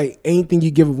 He's like, anything you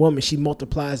give a woman, she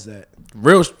multiplies that.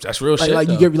 That's real shit. Like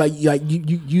you give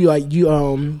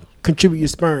you contribute your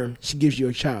sperm, she gives you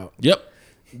a child. Yep.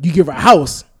 You give her a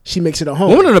house, she makes it a home.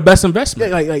 Women are the best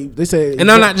investment. Yeah, like they say, and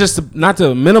I'm not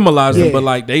to minimalize them, but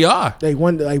like they are. Like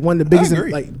one of the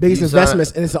biggest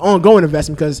investments, and it's an ongoing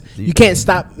investment because you can't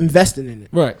stop investing in it.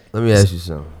 Right. Let me ask you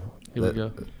something. Here we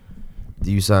go.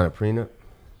 Do you sign a prenup?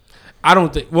 I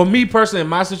don't think. Well, me personally, in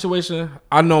my situation,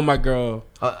 I know my girl.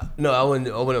 No, I wouldn't.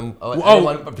 I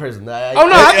want a person. I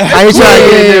ain't trying to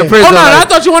get in prison. Oh no, I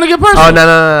thought you want to get personal. Oh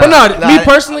no. But no, me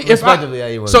personally,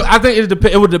 I think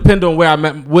it would depend on where I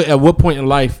met. At what point in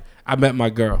life I met my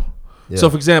girl. Yeah.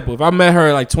 So, for example, if I met her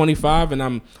at like 25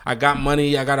 and I got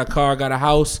money, I got a car, I got a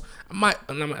house, I'm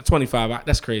at 25.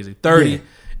 That's crazy. 30.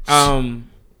 Yeah.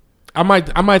 I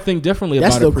might think differently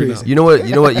that's about it. That's still crazy. You know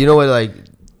what?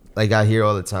 Like I hear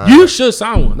all the time. You should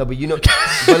sign one. No, but look,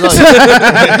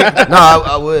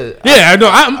 I would. Yeah, no,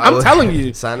 I'm telling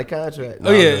you. Sign the contract.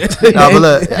 No, yeah. No, but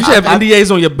look, you should have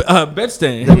NDAs on your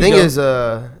bedstand. The thing is,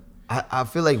 I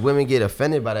feel like women get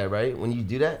offended by that, right? When you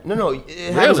do that. No,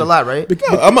 it happens a lot, right?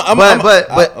 I'm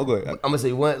gonna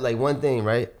say one thing,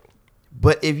 right?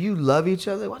 But if you love each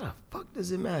other, why the fuck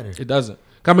does it matter? It doesn't.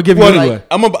 I'm gonna give you anyway.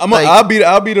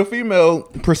 I'll be the female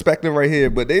perspective right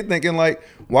here, but they thinking like,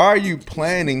 why are you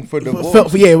planning for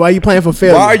divorce? Why are you planning for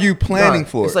failure? Why are you planning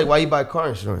for it? It's like, why you buy car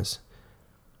insurance?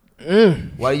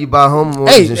 Why do you buy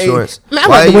homeowners insurance? Man, I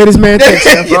like the way this man thinks.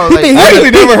 I actually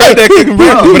never heard that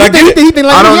comparison, but I get it.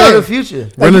 I don't know the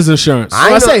future. Renter's insurance.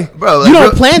 I say, bro, you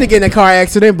don't plan to get in a car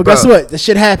accident, but guess what? The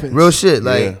shit happens. Real shit.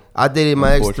 Like I dated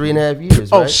my ex 3.5 years.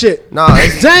 Oh shit. No,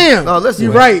 damn. No, listen.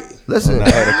 You're right. Listen.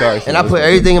 And I put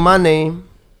everything in my name.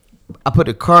 I put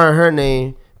the car in her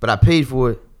name, but I paid for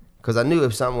it because I knew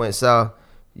if something went south,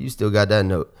 you still got that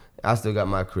note. I still got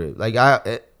my crib. Like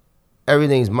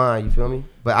everything's mine. You feel me?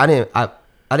 But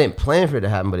I didn't plan for it to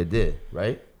happen, but it did,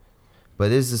 right?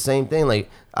 But it's the same thing. Like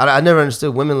I never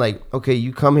understood women. Like, okay,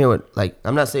 you come here with like,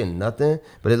 I'm not saying nothing,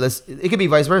 but it could be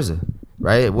vice versa,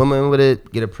 right? A woman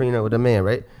would get a prenup with a man,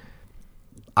 right?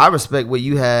 I respect what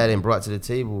you had and brought to the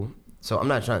table, so I'm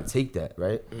not trying to take that,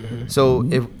 right? Mm-hmm. So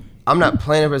if I'm not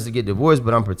planning for us to get divorced,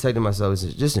 but I'm protecting myself, it's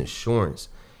just insurance.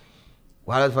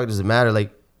 Why the fuck does it matter?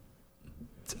 Like,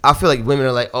 I feel like women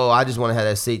are like, oh, I just want to have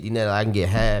that safety net. I can get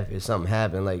half if something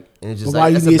happened. Like, and it's just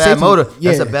like, that's a bad motive.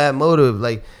 Yeah. That's a bad motive.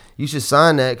 Like, you should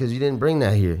sign that because you didn't bring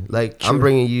that here. Like, true. I'm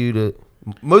bringing you to.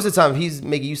 Most of the time, he's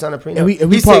making you sign a prenup. He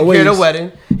take care of the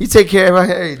wedding. He take care of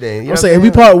everything. I'm saying, if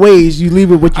we part ways, you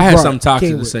leave it with you. I had something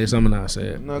toxic to say, so I'm not say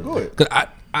it. No, go ahead. Because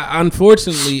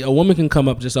unfortunately, a woman can come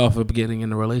up just off of getting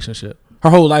in a relationship.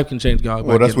 Her whole life can change.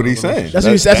 Well, that's what he's saying. That's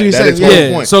what he's saying.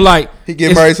 Yeah. Point. So like, he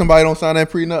get married, somebody don't sign that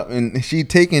prenup, and she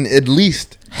taking at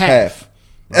least half.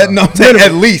 No, I'm saying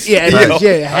at least.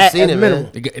 Yeah, I've seen it, man.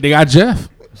 They got Jeff.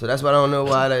 So that's why I don't know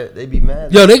why they be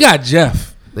mad. Yo, they got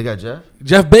Jeff. They got Jeff?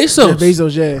 Jeff Bezos. Jeff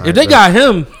Bezos, yeah. If they got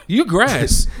him, you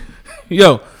grass.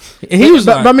 Yo, and he was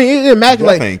but I mean, it didn't matter.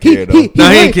 Like, he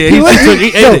ain't care.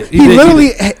 He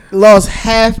literally lost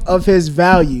half of his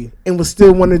value and was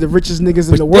still one of the richest niggas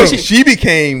in the world. She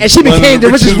became the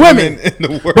richest women in the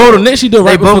world. Bro, didn't she do it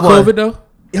right before COVID though?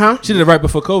 Huh? She did it right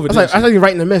before COVID. I thought you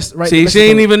right in the midst. Right. See, she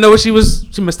ain't even know what she was.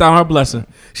 She missed out on her blessing.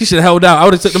 She should have held out. I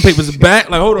would have took them papers back.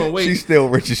 Like, hold on, wait. She's still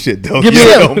rich as shit though. Give me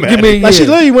a like, she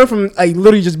literally went from like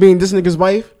literally just being this nigga's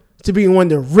wife to being one of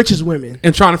the richest women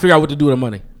and trying to figure out what to do with her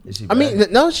money. I mean,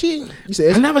 no, you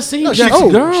said I never seen no,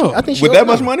 girl. I think she with that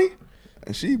much money.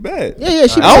 She bad. Yeah.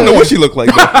 She. I don't know what she looked like.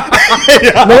 No,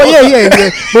 yeah.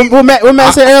 What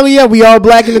Matt said earlier, we all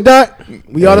black in the dark.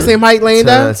 We all the same height, laying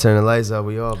down. Turn the lights off.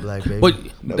 We all black, baby. But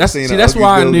that's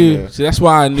why I knew. See, that's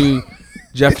why I knew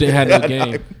Jeff didn't have no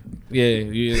game.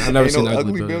 Yeah. I never seen an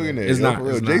ugly billionaire. It's not.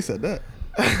 Real. Jay said that.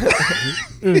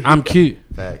 I'm cute.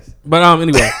 Facts. But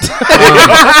anyway.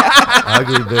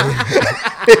 Ugly billionaire.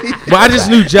 But I just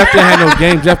knew Jeff didn't have no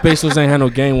game. Jeff Bezos ain't had no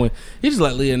game when he just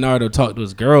let Leonardo talk to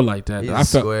his girl like that. He's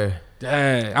square.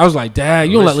 Dad, I was like, Dad,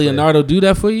 you don't let Leonardo do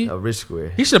that for you? A rich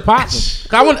square. He should pop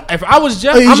him. If I was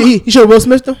Jeff, he should Will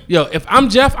Smith though. Yo, if I'm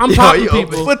Jeff, I'm popping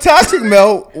people. For Toxic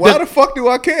Mel, why the fuck do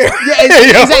I care?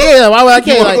 Yeah, why would I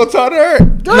care? You want to go talk to her?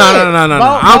 No.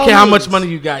 I don't care how much money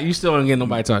you got. You still ain't getting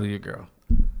nobody to talk to your girl.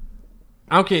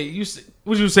 I don't care.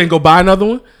 What you saying? Go buy another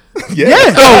one? Yeah.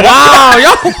 Oh wow,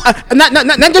 yo.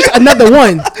 Not just another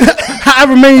one.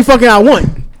 However many fucking I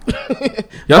want.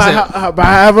 By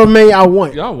however many I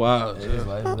want. Y'all wild.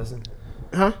 Listen.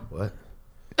 Huh? What?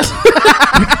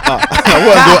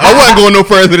 I wasn't going no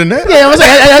further than that. Yeah,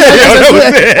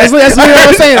 that's what I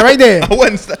was saying right there. I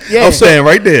was saying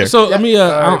right there. So let me.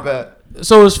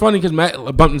 So it's funny because Matt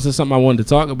bumped into something I wanted to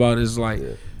talk about. Is like,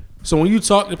 so when you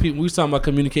talk to people, we talking about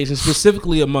communication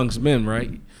specifically amongst men,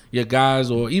 right? Your guys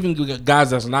or even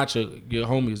guys that's not your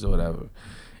homies or whatever.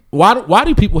 Why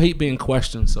do people hate being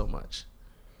questioned so much?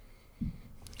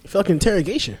 I feel like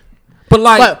interrogation. But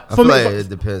I feel like it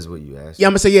depends what you ask. Yeah,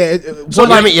 I'm gonna say yeah. So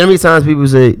like, you know how many times people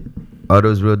say, "Are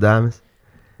those real diamonds?"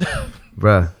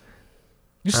 Bruh.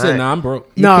 You said, "Nah, I'm broke."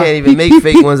 You can't even make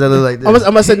fake ones that look like this.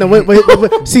 I'm gonna say no. Wait.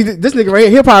 See this nigga right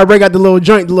here. He'll probably break out the little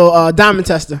joint, the little diamond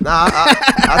tester. Nah,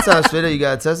 I tell him straight up, you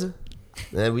got a tester,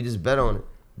 and we just bet on it.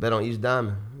 Bet on each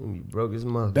diamond. You broke his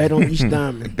mother. Bet on each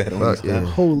diamond. Bet on each diamond.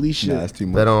 Holy shit. Nah, that's too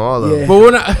much. Bet on all of them. But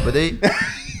we're not.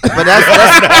 But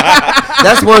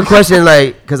that's one question.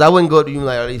 Like, cause I wouldn't go to you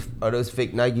like, are those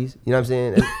fake Nikes? You know what I'm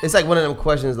saying? It's like one of them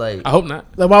questions. Like, I hope not.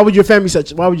 Like, why would your family like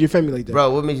that?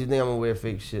 Bro, what makes you think I'm gonna wear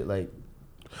fake shit? Like,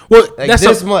 well, like that's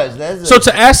this much. That's so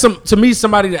to ask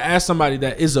somebody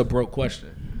that is a broke question.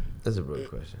 That's a broke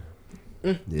question.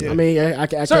 Yeah. I mean, I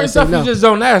can't certain say stuff no. you just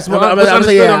don't ask. Well, I'm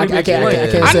saying, yeah, I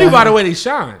can't. I knew by the way they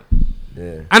shine.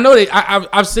 Yeah. I know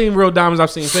I've seen real diamonds. I've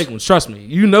seen fake ones. Trust me.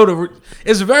 You know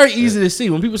it's very easy to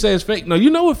see when people say it's fake. No, you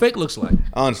know what fake looks like.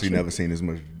 I honestly never seen as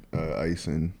much ice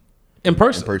in In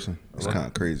person. It's kind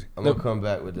of crazy. I'm gonna come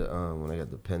back with the when I got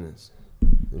the pendants.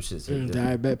 Them shits. The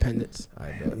I bet pendants.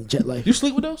 I bet. Jet life. You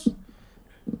sleep with those?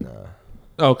 Nah.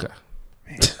 Okay.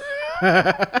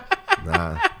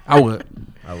 Nah. I would.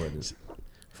 I wouldn't.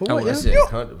 For what? That shit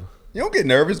uncomfortable. You don't get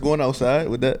nervous going outside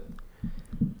with that?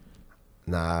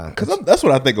 Nah, because that's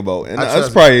what I think about, and that's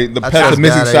probably the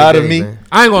pessimistic side of me. Man.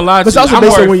 I ain't gonna lie to you. Also I'm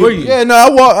based on worried for you. Yeah, no, I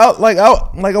walk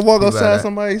out I walk outside.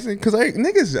 Somebody because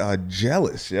niggas are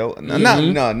jealous, yo.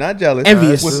 Not jealous.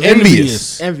 Envious.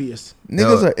 Envious.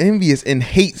 Niggas are envious and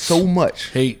hate so much.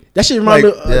 Hate. That shit remind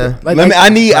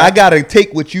me. I gotta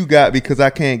take what you got because I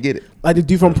can't get it. Like the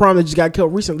dude from prom that just got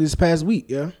killed recently this past week.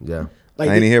 Yeah. Yeah. Like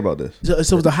I didn't hear about this. So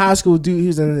it was a high school dude. He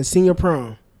was in the senior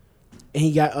prom, and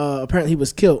he got apparently he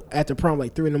was killed after prom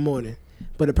like 3 a.m.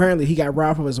 But apparently he got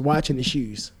robbed of his watch and his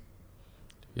shoes.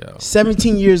 Yo.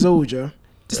 17 years old, yo.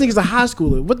 This nigga's a high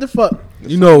schooler. What the fuck?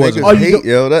 You know what? Niggas hate,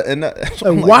 yo.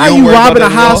 Why are you robbing a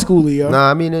high schooler, yo? Nah,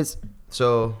 I mean it's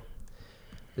so.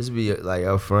 This would be like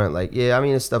up front, like yeah. I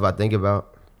mean it's stuff I think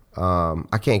about.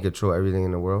 I can't control everything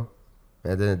in the world.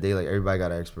 And at the end of the day, like everybody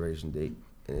got an expiration date,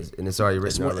 and it's already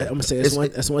written. I'm gonna say that's one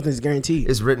thing that's guaranteed.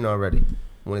 It's written already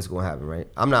when it's gonna happen, right?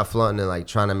 I'm not flaunting and like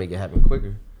trying to make it happen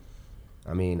quicker.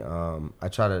 I mean, I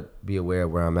try to be aware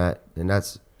of where I'm at, and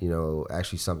that's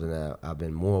actually something that I've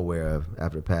been more aware of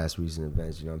after past recent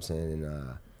events. You know what I'm saying?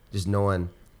 And just knowing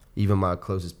even my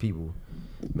closest people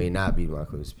may not be my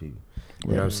closest people.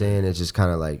 You know what I'm saying? It's just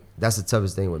kind of like that's the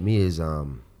toughest thing with me is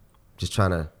just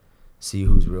trying to see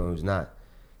who's real and who's not.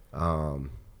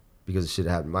 Because the shit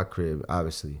that happened in my crib,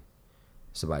 obviously,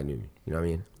 somebody knew me. You know what I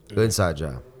mean? Good inside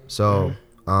job. So,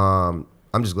 I'm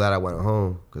just glad I went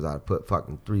home because I put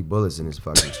fucking 3 bullets in his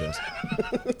fucking chest.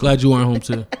 Glad you weren't home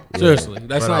too. Seriously,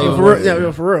 that's not even for real.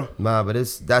 Yeah, for real. Nah, but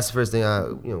that's the first thing I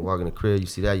walk in the crib. You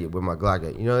see that where my Glock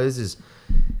at?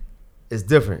 It's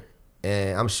different,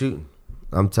 and I'm shooting.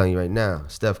 I'm telling you right now,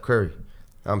 Steph Curry.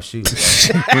 I'm shooting.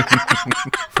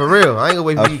 For real. I ain't gonna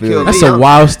wait for you to kill me. That's a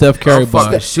wild Steph Curry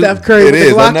bar. Steph Curry. It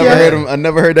is. I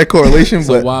never heard that correlation. It's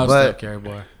a wild Steph Curry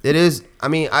bar. It is. I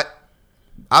mean,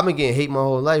 I've been getting hate my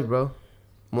whole life, bro.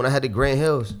 When I had the Grand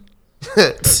Hills.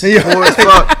 As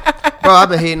fuck. Bro, I've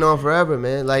been hating on forever,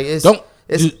 man. Like does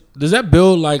that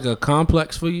build like a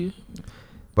complex for you?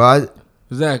 Bro,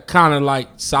 does that kind of like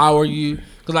sour you?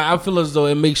 Because like, I feel as though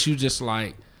it makes you just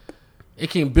like, it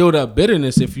can build up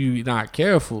bitterness if you're not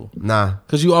careful. Nah.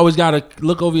 Because you always got to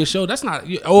look over your shoulder. That's not,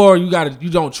 or you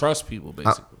don't trust people,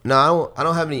 basically. I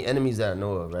don't have any enemies that I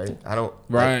know of, right? I don't.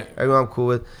 Right. Like, everyone I'm cool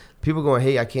with. People going,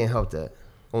 hey, I can't help that.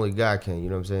 Only God can, you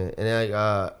know what I'm saying? And then,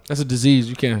 that's a disease.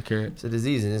 You can't carry it. It's a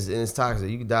disease, and it's toxic.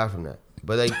 You can die from that.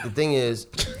 But like the thing is,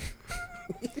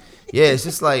 yeah, it's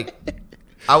just like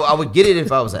I would get it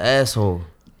if I was an asshole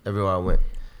everywhere I went.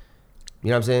 You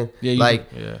know what I'm saying?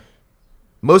 Yeah.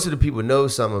 Most of the people know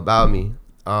something about me.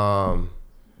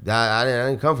 That I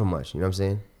didn't come from much. You know what I'm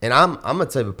saying? And I'm a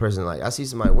type of person like I see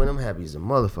somebody win, I'm happy as a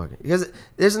motherfucker because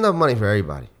there's enough money for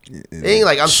everybody. It ain't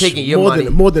like I'm taking your money.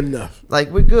 More than enough. Like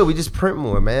we're good. We just print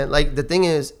more, man. Like the thing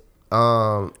is,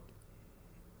 I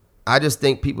just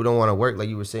think people don't want to work, like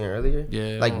you were saying earlier.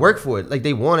 Yeah. Like work for it. Like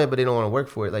they want it, but they don't want to work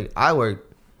for it. Like I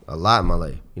worked a lot in my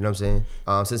life. You know what I'm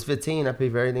saying? Since 15, I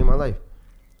paid for everything in my life.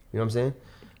 You know what I'm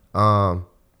saying?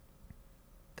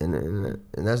 And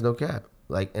that's no cap.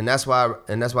 Like, and that's why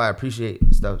I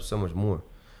appreciate stuff so much more.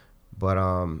 But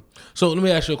so let me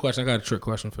ask you a question. I got a trick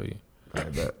question for you. I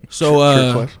bet.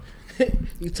 So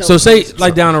so say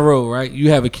like down the road, right? You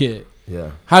have a kid.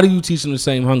 Yeah. How do you teach them the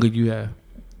same hunger you have?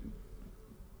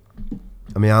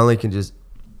 I mean, I only can just.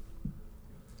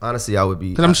 Honestly, I would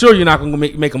be. Because I'm sure you're not gonna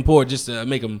make him poor just to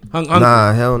make him hungry.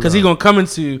 Nah, hell no. Because he's gonna come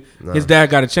into his dad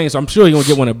got a change, so I'm sure he's gonna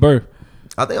get one at birth.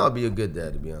 I think I'll be a good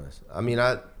dad, to be honest. I mean,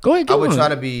 go ahead. I would try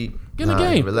to be. Get in the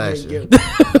game. Relax.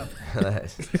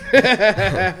 Relax.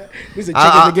 He's a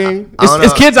chick in the game.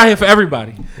 It's kids out here for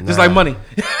everybody. Just like money.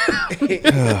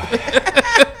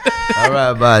 All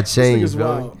right, by change,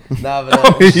 bro. Nah,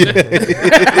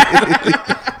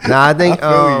 I think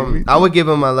I would give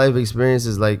him my life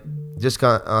experiences, like just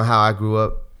kind of how I grew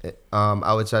up.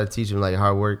 I would try to teach him like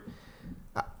hard work.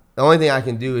 The only thing I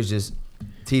can do is just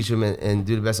teach him and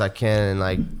do the best I can and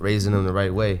like raising him the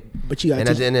right way. But you got. And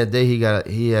at the end of the day,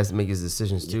 he has to make his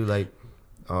decisions too. Like,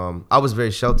 I was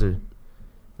very sheltered.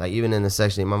 Like even in the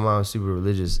Section 8, my mom was super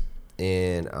religious,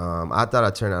 and I thought I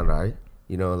turned out right.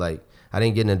 You know, like I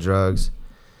didn't get into drugs.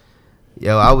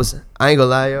 Yo, I ain't gonna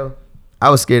lie, yo. I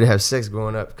was scared to have sex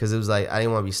growing up because it was like I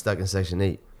didn't want to be stuck in Section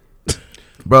 8.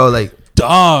 Bro, like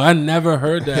dog, I never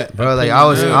heard that. Bro, like I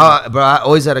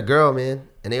always had a girl, man,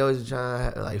 and they always were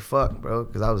trying to like fuck, bro,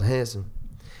 because I was handsome.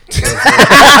 You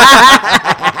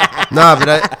know Nah,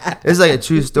 but it's like a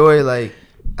true story. Like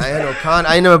I had no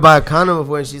condom. I ain't never buy a condom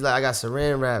before, and she's like, I got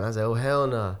saran wrap. I was like, oh hell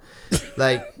no.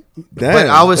 Like, damn, but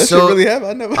I was so really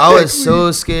I was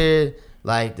so scared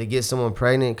like to get someone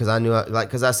pregnant because I knew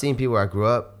because I seen people where I grew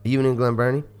up, even in Glen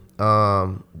Burnie,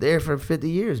 there for 50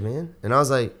 years, man, and I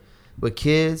was like with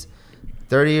kids.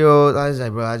 30-year-old, I was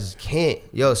like, bro, I just can't.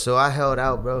 Yo, so I held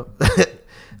out, bro.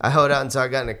 I held out until I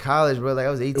got into college, bro. Like I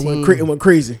was 18. It went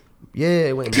crazy. Yeah,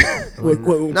 it went.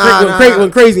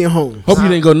 went crazy at home. Hope you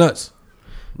didn't go nuts.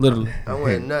 Literally. I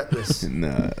went nutless.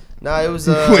 Nah, it was.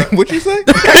 Wait, what you say? wait.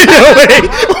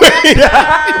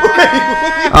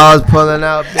 I was pulling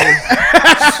out,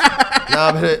 bitch.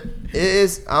 Nah, but it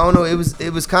is. I don't know. It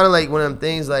was kind of like one of them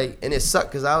things. Like, and it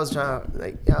sucked because I was trying.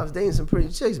 Like, I was dating some pretty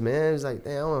chicks, man. It was like,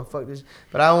 damn, I want to fuck this.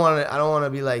 But I don't want to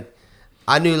be like.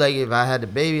 I knew like if I had the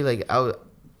baby, like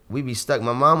we'd be stuck.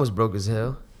 My mom was broke as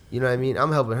hell. You know what I mean?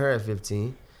 I'm helping her at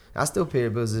 15. I still pay her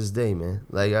bills this day, man.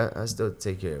 Like I still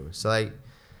take care of her. So like,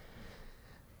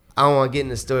 I don't want to get in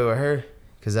the story with her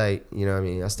because you know what I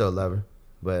mean? I still love her,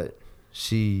 but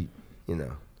she, you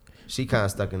know, she kind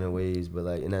of stuck in her ways. But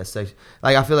like in that section,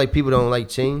 like I feel like people don't like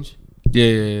change.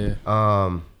 Yeah.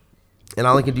 And I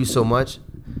only can do so much.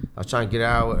 I was trying to get her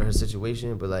out of her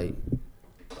situation, but like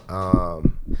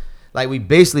we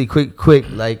basically quick,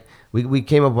 like we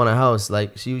came up on a house.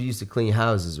 Like she used to clean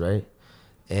houses, right?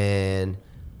 And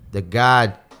the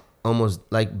guy almost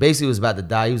like basically was about to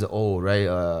die. He was old,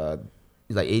 right?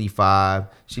 He's like 85.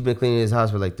 She'd been cleaning his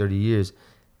house for like 30 years.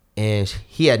 And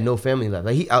he had no family left.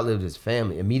 Like he outlived his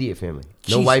family, immediate family.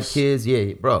 No Jesus. wife, kids.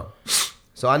 Yeah, bro.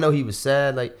 So I know he was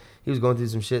sad. Like he was going through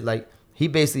some shit. Like he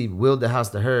basically willed the house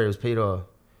to her. It was paid off.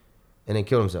 And then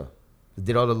killed himself.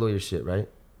 Did all the lawyer shit, right?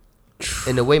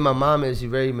 And the way my mom is, she's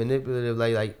very manipulative.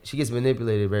 Like she gets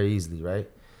manipulated very easily, right?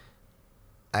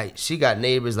 She got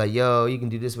neighbors like, yo, you can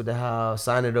do this with the house,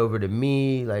 sign it over to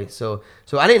me. Like, so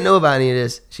I didn't know about any of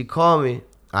this. She called me.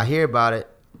 I hear about it.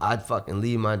 I'd fucking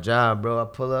leave my job, bro. I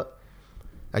pull up.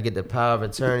 I get the power of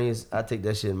attorneys. I take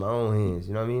that shit in my own hands.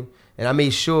 You know what I mean? And I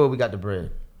made sure we got the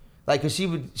bread. Like, cause she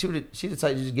the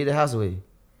type to just get the house away.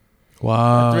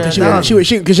 Wow. Cause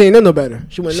she ain't know no better.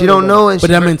 She don't know. And but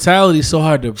that mentality is so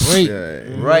hard to break.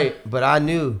 Right. But I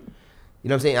knew. You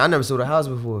know what I'm saying? I never sold a house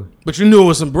before. But you knew it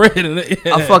was some bread in it.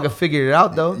 I fucking figured it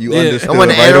out, though. You understood I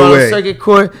went to right away. Circuit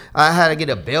Court. I had to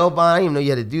get a bail bond. I didn't even know you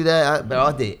had to do that. But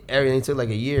I did everything. It took like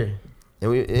a year.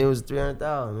 And it was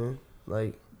 $300,000, man.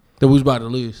 Like. That we was about to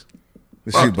lose.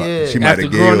 She might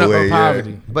have gave away.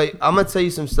 Poverty. But I'm going to tell you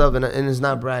some stuff, and it's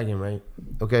not bragging, right?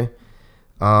 Okay?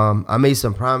 I made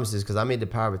some promises because I made the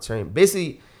power of attorney.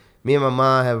 Basically, me and my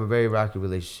mom have a very rocky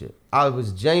relationship. I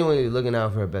was genuinely looking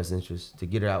out for her best interest to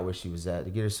get her out where she was at, to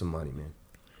get her some money, man.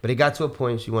 But it got to a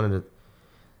point she literally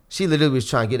was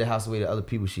trying to get the house away to other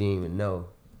people she didn't even know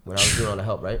when I was doing all the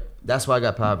help, right? That's why I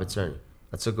got power of attorney.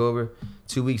 I took over.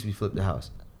 2 weeks, we flipped the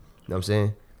house. You know what I'm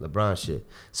saying? LeBron shit.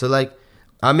 So, like,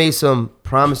 I made some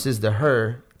promises to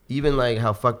her, even, like,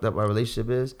 how fucked up our relationship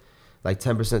is. Like,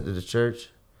 10% to the church.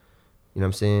 You know what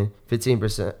I'm saying?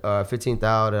 15,000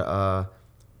 to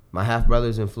my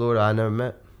half-brothers in Florida I never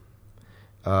met.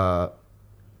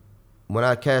 When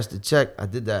I cashed the check, I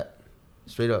did that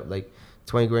straight up, like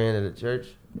 20 grand at the church.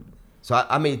 So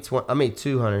I made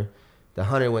 200. The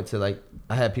 100 went to like,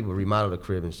 I had people remodel the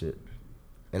crib and shit.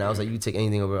 And I was like, you take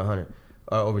anything over 100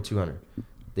 or over 200.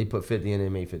 They put 50 in and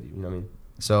they made 50. You know what I mean?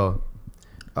 So,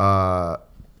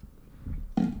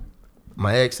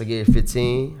 my ex, I gave her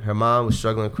 15. Her mom was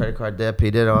struggling with credit card debt,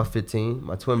 paid that off, 15.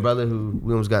 My twin brother, who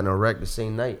we almost got in a wreck the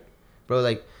same night. Bro,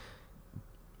 like,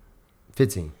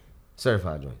 15.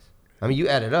 Certified joints. I mean, you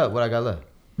add it up, what I got left?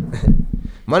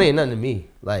 Money ain't nothing to me.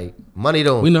 Like, money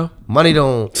don't. We know. Money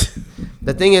don't.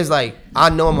 The thing is, like, I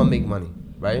know I'm going to make money,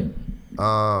 right?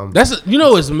 You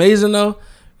know what's amazing, though?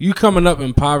 You coming up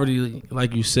in poverty,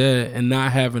 like you said, and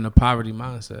not having a poverty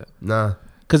mindset. Nah.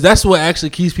 Because that's what actually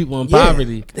keeps people in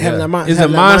poverty. Having that is a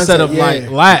mindset of like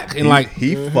lack and like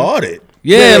he fought it.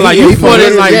 Yeah, like you fought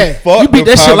it like you beat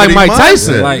that shit like Mike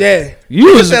Tyson. Yeah. Like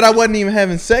you said I wasn't even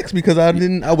having sex because I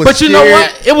was. But you know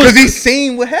what? It was because he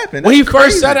seen what happened. When he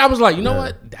first said it, I was like, you know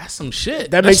what? That's some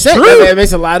shit. That makes sense. That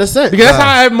makes a lot of sense. Because that's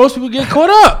how most people get caught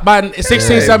up by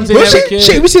 16, 17 year old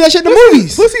kids. We see that shit in the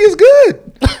movies. Pussy is good.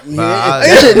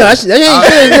 That shit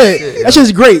good. That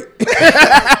shit's great.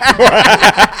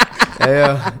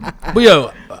 Yeah. But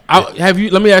yo,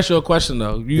 let me ask you a question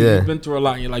though. You've been through a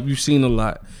lot in your life. You've seen a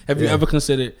lot. Have you ever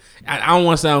considered, I don't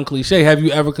want to sound cliche, have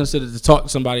you ever considered to talk to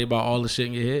somebody about all the shit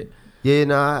in your head? Yeah,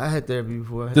 no, I had therapy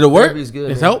before. Did it work? Therapy's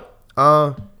good. It helped?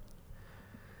 I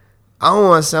don't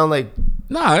want to sound like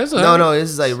no, this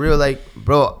is like real, like,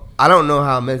 bro, I don't know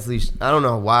how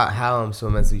I'm so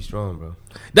mentally strong, bro.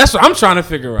 That's what I'm trying to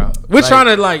figure out. We're trying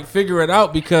to like figure it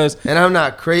out because. And I'm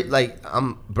not crazy. Like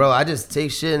bro. I just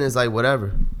take shit and it's like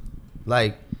whatever.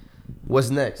 Like, what's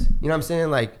next? You know what I'm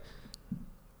saying? Like,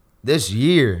 this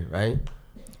year, right?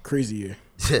 Crazy year.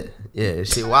 Yeah,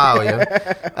 shit, wow, yo.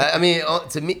 I mean,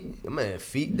 to me, man,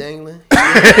 feet dangling.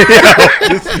 I've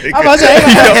been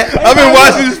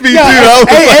watching this feet too.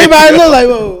 Everybody look like,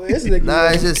 whoa, this nigga. Nah,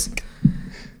 it's just,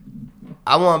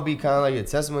 I want to be kind of like a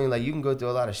testimony. Like, you can go through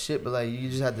a lot of shit, but like, you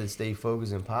just have to stay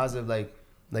focused and positive. Like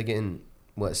in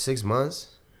what, 6 months,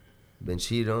 been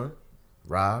cheated on,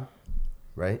 robbed,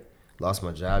 right? Lost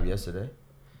my job yesterday.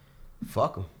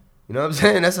 Fuck them. You know what I'm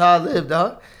saying? That's how I live,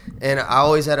 dog. And I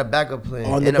always had a backup plan,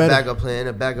 and a backup plan, and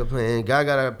a backup plan. And God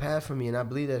got a path for me, and I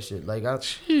believe that shit. Like,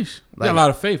 Sheesh. You got a lot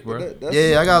of faith, bro.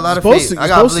 Yeah, I got a lot of faith. I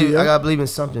gotta believe in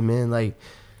something, man. Like,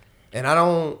 and I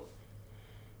don't.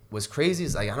 What's crazy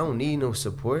is like I don't need no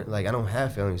support. Like, I don't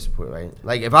have family support, right?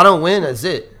 Like, if I don't win, that's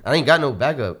it. I ain't got no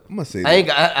backup. I'm gonna say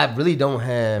I really don't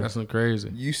have. That's crazy.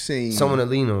 You seem someone to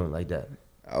lean on like that.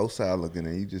 Outside looking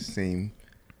at you, just seem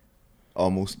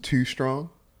almost too strong.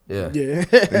 Yeah. And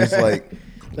it's like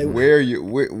where are you?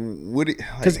 What?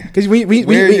 Because we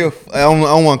where your? I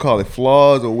don't want to call it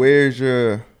flaws, or where's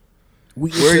your?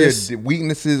 Weaknesses. Where are your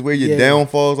weaknesses? Where your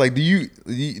downfalls? Like, do you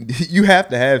have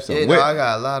to have some? Yeah, no, I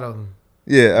got a lot of them.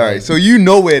 Yeah, all right. So you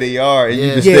know where they are, and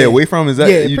you just stay away from them. Is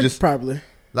that you just probably?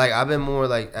 Like, I've been more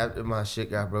like after my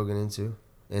shit got broken into,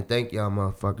 and thank y'all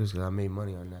motherfuckers because I made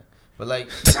money on that. But like,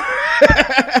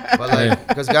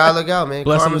 because God look out, man.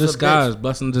 Blessing disguise,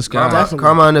 blessing disguise.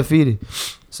 Karma undefeated.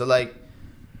 So like,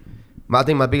 I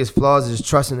think my biggest flaws is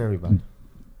trusting everybody,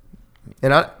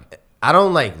 and I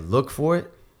don't like look for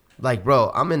it. Like,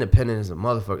 bro, I'm independent as a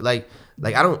motherfucker. Like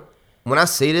I don't. When I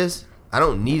say this, I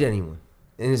don't need anyone,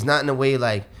 and it's not in a way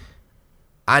like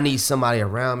I need somebody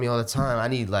around me all the time. I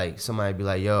need like somebody to be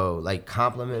like, yo, like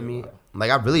compliment me.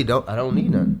 Like, I really don't. I don't need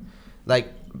none. Like.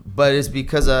 But it's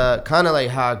because kind of like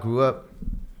how I grew up,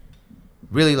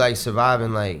 really like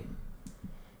surviving like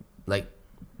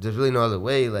there's really no other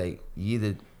way. Like, you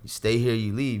either stay here or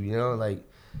you leave, you know? Like,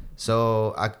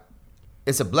 so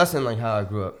it's a blessing like how I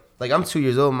grew up. Like, I'm 2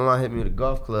 years old, my mom hit me with a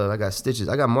golf club. I got stitches.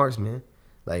 I got marks, man.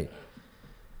 Like,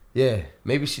 yeah,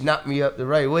 maybe she knocked me up the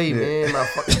right way, man. My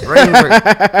fucking brain work.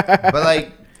 But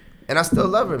like, and I still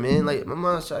love her, man. Like, my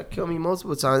mom tried to kill me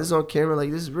multiple times. This is on camera.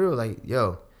 Like, this is real. Like,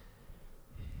 yo.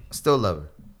 Still love her.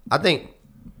 I think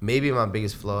maybe my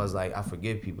biggest flaw is like I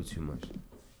forgive people too much.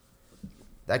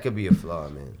 That could be a flaw,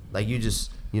 man. Like, you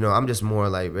just, I'm just more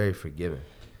like very forgiving.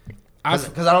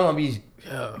 Because I don't want to be.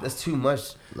 That's too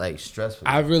much like stress for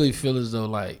me. I really feel as though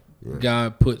like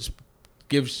God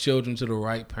gives children to the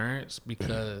right parents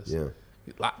because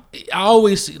like, I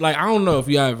always see, like, I don't know if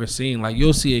y'all ever seen, like,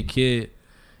 you'll see a kid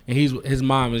and his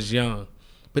mom is young,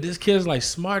 but this kid's like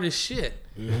smart as shit.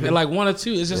 Mm-hmm. And like 1 or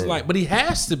 2, it's just like, but he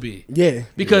has to be. Yeah.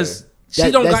 Because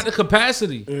she don't got the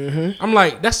capacity. Mm-hmm. I'm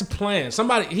like, that's a plan.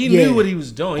 Somebody, he knew what he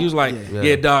was doing. He was like,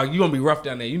 dog, you gonna be rough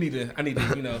down there. I need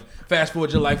to, fast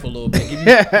forward your life a little bit. You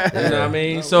know what I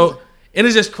mean? So, and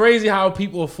it's just crazy how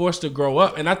people are forced to grow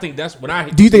up. And I think that's what I.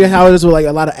 Do you think that's how it is with like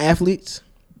a lot of athletes?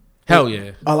 Hell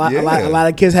yeah. A lot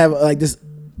of kids have like this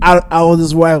out of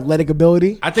this world athletic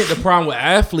ability. I think the problem with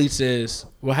athletes is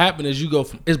what happened is you go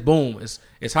from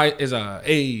it's high,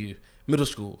 A, middle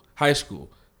school, high school,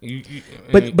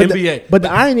 NBA. But the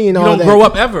irony in all that, you don't grow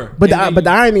up ever. But the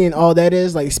irony in all that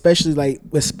is like, especially like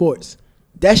with sports,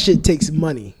 that shit takes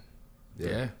money.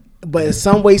 Yeah. But in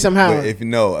some way, somehow, but if you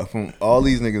know, from all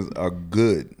these niggas are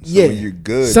good. So when you're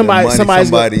good,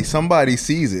 somebody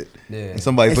sees it. Yeah. And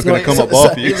somebody's looking to come up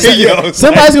off you.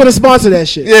 Somebody's gonna sponsor that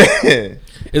shit. Yeah.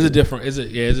 It's a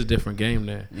different game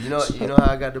there. You know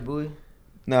how I got the buoy?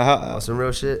 No, some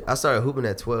real shit. I started hooping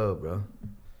at 12, bro.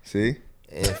 See?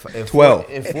 In 12.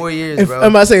 In 4 years, bro.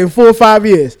 Am I saying 4 or 5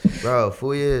 years? Bro,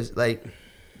 4 years. Like,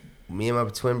 me and my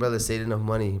twin brother saved enough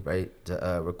money, right,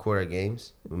 to record our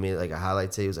games. We made like a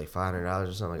highlight tape. It was like $500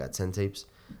 or something. I got 10 tapes.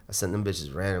 I sent them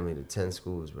bitches randomly to 10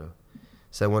 schools, bro.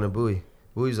 So I won a buoy.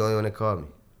 Buoy's the only one that called me.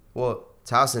 Well,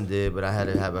 Towson did, but I had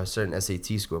to have a certain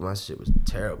SAT score. My shit was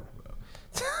terrible.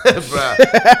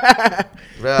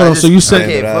 Bro, so you said, I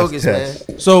can't focus,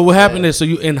 man. So what happened is, so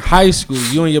you in high school,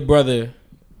 you and your brother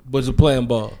was playing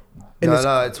ball. No,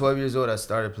 at 12 years old, I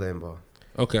started playing ball.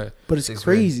 Okay, but it's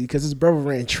crazy because his brother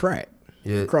ran track,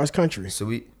 cross country. So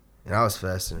and I was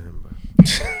faster than him,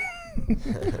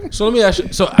 bro. So let me ask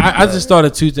you. So I just thought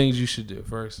of 2 things you should do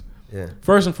first. Yeah.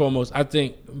 First and foremost, I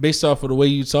think based off of the way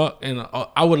you talk, and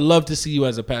I would love to see you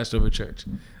as a pastor of a church.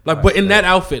 Like, but in that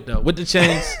outfit though, with the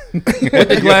chains, with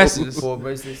the glasses. 4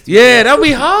 bracelets. Yeah, that'd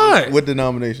be hard. What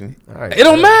denomination? Right, it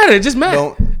don't matter. It just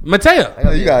matter. Mateo.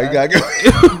 You got go.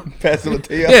 Pastor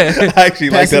Mateo. Yeah, I actually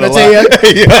like that Mateo. a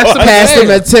lot. Pastor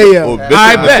Mateo.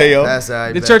 I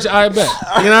bet. The church. I bet.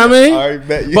 You know what I mean? I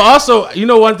bet. But also, you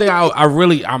know, one thing I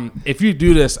really, if you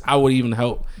do this, I would even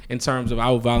help in terms of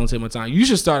I would volunteer my time. You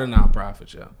should start a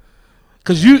nonprofit, yo.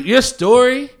 Cause your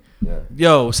story. Yeah.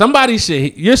 Yo,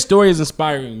 your story is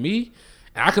inspiring me.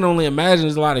 And I can only imagine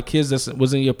there's a lot of kids that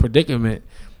was in your predicament.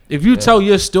 If you tell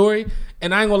your story,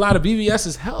 and I ain't gonna lie, the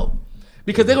VBS's help.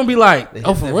 Because they're gonna be like,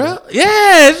 oh, for real?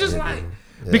 Yeah, it's just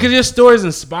because your story is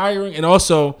inspiring, and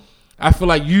also I feel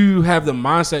like you have the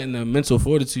mindset and the mental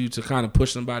fortitude to kind of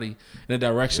push somebody in a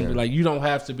direction. Yeah. Like, you don't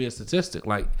have to be a statistic.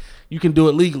 Like, you can do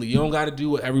it legally. You don't got to do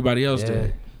what everybody else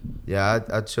did. Yeah,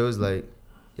 I chose like,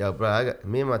 yo, bro, I got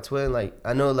me and my twin. Like,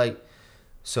 I know, like,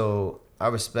 so I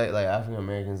respect like African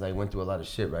Americans. Like, went through a lot of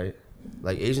shit, right?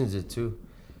 Like, Asians did too.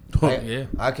 Like, yeah,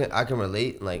 I can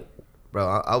relate. Like, bro,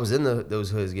 I was in those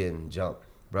hoods getting jumped,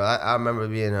 bro. I remember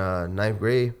being 9th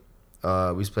grade.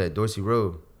 We used to play at Dorsey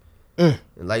Road. And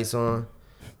lights on.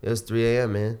 It was 3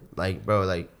 a.m., man. Like, bro,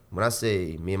 like, when I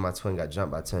say me and my twin got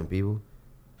jumped by 10 people,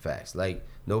 facts. Like,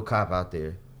 no cop out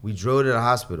there. We drove to the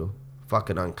hospital,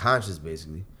 fucking unconscious,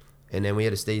 basically. And then we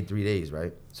had to stay 3 days,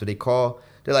 right? So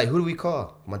they're like, who do we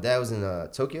call? My dad was in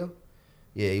Tokyo.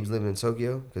 Yeah, he was living in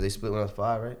Tokyo because they split when I was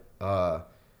 5, right?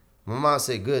 My mom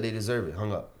said, good, they deserve it.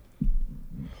 Hung up.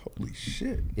 Holy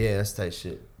shit. Yeah, that's tight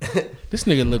shit. This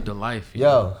nigga lived a life.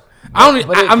 Yo. But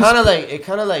it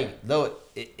kind of like though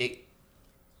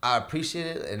I appreciate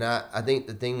it, and I think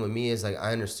the thing with me is like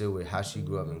I understood how she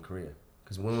grew up in Korea,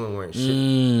 because women weren't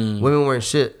shit. Women weren't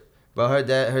shit, but her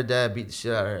dad beat the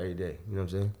shit out of her every day. You know what I'm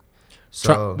saying?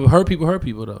 So but hurt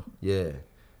people though. Yeah.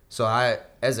 So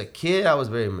as a kid, I was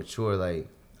very mature. Like,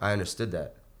 I understood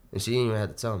that, and she didn't even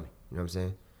have to tell me. You know what I'm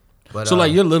saying? But so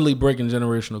like you're literally breaking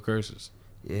generational curses.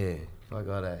 Yeah. Fuck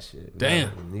all that shit.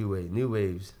 Damn. New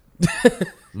waves.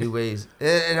 New ways,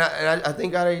 and I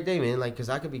thank God every day, man. Like, cause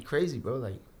I could be crazy, bro.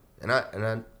 Like, and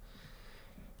I,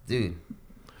 dude.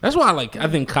 That's why I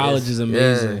think college is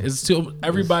amazing. Yeah. It's too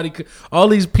everybody, all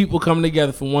these people coming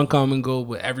together for one common goal,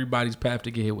 but everybody's path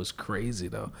to get here was crazy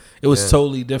though. It was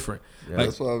totally different. Yeah, like,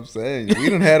 that's what I'm saying. We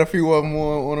done had a few of them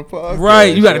on a podcast.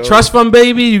 Right, you got a trust fund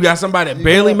baby. You got somebody that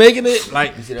barely making it.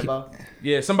 Like, you see that, Bob?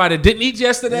 Yeah, somebody that didn't eat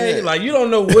yesterday. Yeah. Like, you don't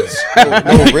know what's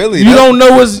no, really. You don't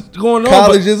know what's going on.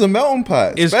 College is a melting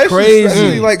pot. It's crazy.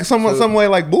 Especially like some way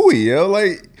like Bowie, yo.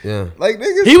 Like, like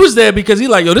niggas. He was there because he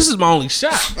like, yo, this is my only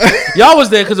shot. Y'all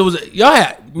was there because it was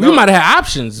we might have had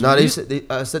options. No, they sent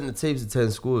the tapes to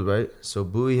 10 schools, right? So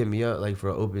Bowie hit me up like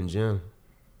for an open gym,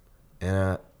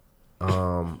 and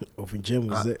open gym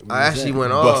was it? I actually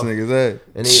went off, niggas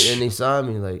and they signed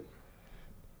me like.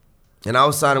 And I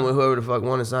was signing with whoever the fuck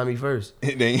wanted to sign me first.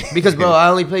 Because, bro, I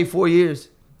only played 4 years.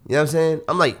 You know what I'm saying?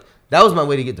 I'm like, that was my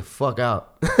way to get the fuck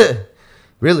out.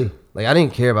 Really. Like, I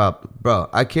didn't care about, bro,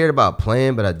 I cared about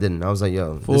playing, but I didn't. I was like,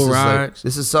 yo,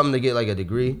 this is something to get like a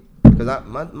degree. Because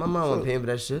my mom wasn't paying for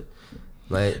that shit.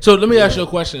 Like, so let me ask you a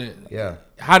question. Yeah.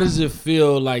 How does it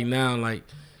feel like now? Like,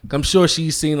 I'm sure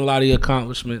she's seen a lot of your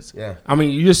accomplishments. Yeah. I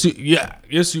mean, you're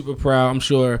super proud, I'm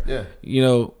sure. Yeah. You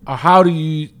know, how do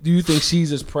you think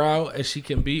she's as proud as she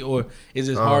can be, or is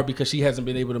it hard because she hasn't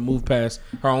been able to move past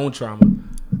her own trauma?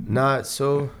 Nah,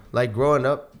 so like growing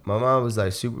up, my mom was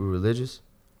like super religious.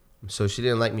 So she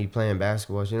didn't like me playing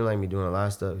basketball. She didn't like me doing a lot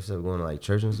of stuff except going to like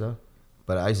church and stuff.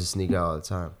 But I used to sneak out all the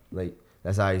time. Like,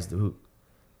 that's how I used to hoop.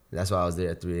 That's why I was there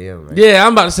at 3 a.m. Right? Yeah,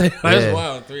 I'm about to say that's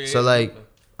wild. 3 a.m. So like,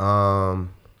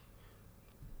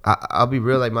 I'll be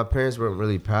real, like my parents weren't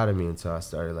really proud of me until I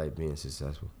started like being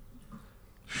successful.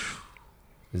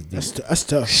 That's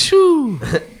tough. Shoo.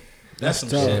 That's some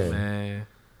tough, shit, man.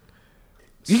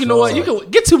 You know what? You can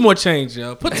get 2 more change,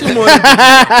 yo. Put 2 more.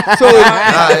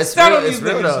 It's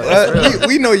real though.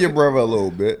 We know your brother a little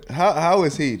bit. How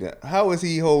is he? How is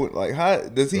he hold? Like, how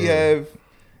does he have?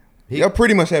 Y'all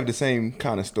pretty much have the same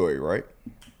kind of story, right?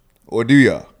 Or do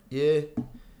y'all? Yeah,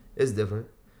 it's different.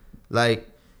 Like,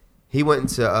 he went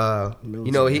to,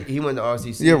 he went to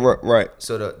RCC. Yeah, right.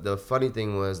 So the funny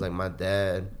thing was, like, my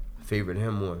dad favored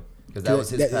him more because that was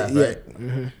his path, right?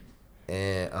 Mm-hmm.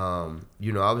 And,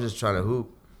 I was just trying to hoop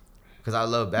because I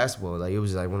love basketball. Like, it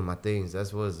was like one of my things. I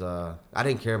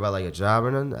didn't care about like a job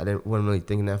or nothing. Wasn't really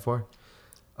thinking that far.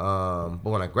 But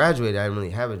when I graduated, I didn't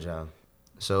really have a job.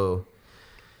 So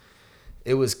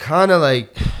it was kind of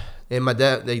like, and my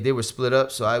dad, they were split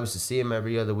up. So I was to see him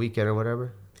every other weekend or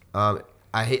whatever. I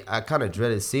kind of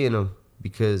dreaded seeing him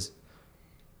because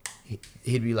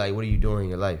he'd be like, what are you doing in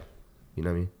your life? You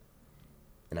know what I mean?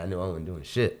 and I knew I wasn't doing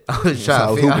shit. I was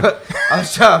trying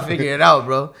to figure it out,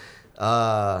 bro.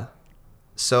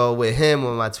 So with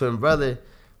my twin brother,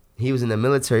 he was in the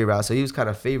military route, so he was kind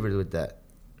of favored with that.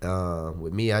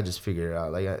 With me, I just figured it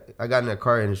out. Like I got in the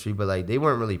car industry, but like they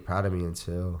weren't really proud of me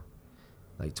until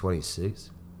like 26.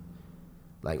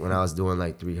 Like when I was doing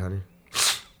like 300.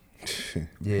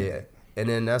 Yeah. And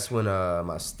then that's when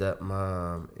my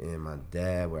stepmom and my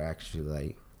dad were actually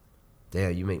like,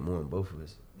 damn, you make more than both of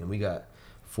us. And we got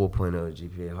 4.0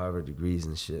 GPA Harvard degrees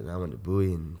and shit. And I went to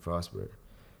Bowie and Frostburg.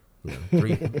 You know,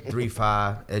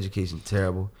 3.5, education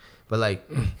terrible. But like,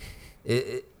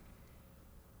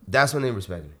 that's when they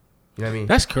respected me. You know what I mean?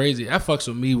 That's crazy. That fucks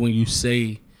with me when you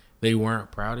say they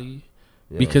weren't proud of you.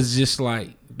 Yeah. Because just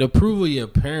like the approval of your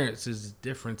parents is a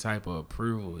different type of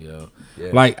approval, yo.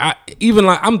 Yeah. Like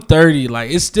I'm 30.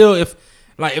 Like it's still if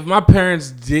my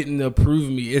parents didn't approve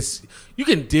of me, you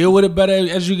can deal with it better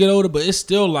as you get older. But it's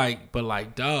still like,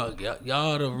 dog,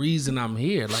 y'all the reason I'm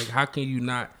here. Like how can you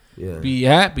not be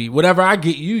happy? Whatever I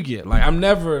get, you get. Like I'm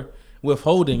never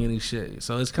withholding any shit.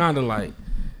 So it's kind of like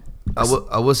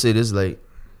I will say this. Like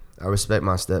I respect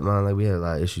my stepmom. Like we had a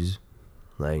lot of issues.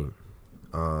 Like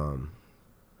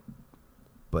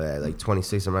but at like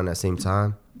 26, around that same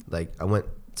time, like I went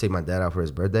to take my dad out for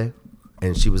his birthday,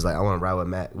 and she was like, I want to ride with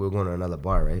Matt. We were going to another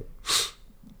bar, right?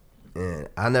 And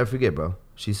I'll never forget, bro.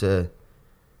 She said,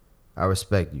 I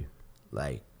respect you.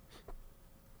 Like,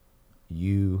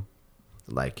 you,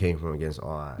 like, came from against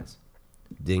all odds.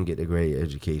 Didn't get a great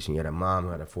education. You had a mom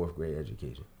who had a 4th grade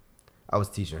education. I was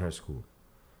teaching her school.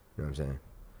 You know what I'm saying?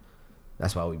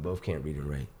 That's why we both can't read and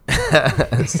write.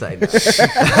 It's like, all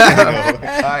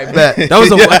right, bet. That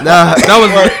was wild.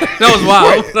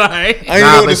 I didn't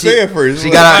know what to say at first.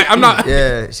 She got a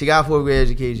 4th grade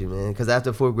education, man. Because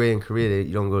after 4th grade in Korea,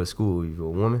 you don't go to school. You're a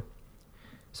woman.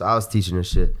 So I was teaching her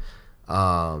shit.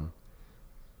 But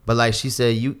like she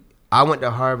said, I went to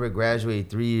Harvard,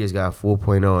 graduated 3 years, got a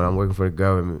 4.0, and I'm working for the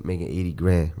government making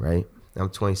 $80,000, right?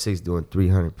 I'm 26 doing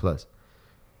 300 plus.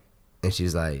 And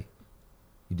she's like,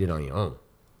 you did on your own.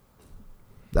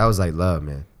 That was like love,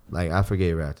 man. Like I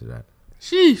forgave her after that.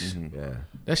 Sheesh. Mm-hmm. Yeah.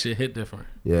 That shit hit different.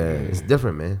 Yeah, it's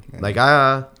different, man. Like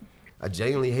I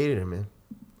genuinely hated her, man.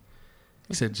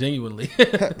 He said genuinely.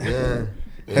 Yeah.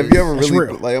 Have you ever really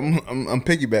like I'm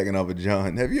piggybacking off of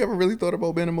John? Have you ever really thought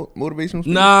about being a motivational speaker?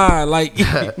 Nah, like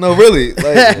no, really.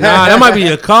 Like, nah, that might be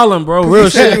a calling, bro. Real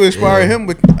shit. You inspire him,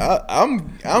 but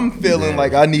I'm feeling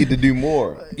like I need to do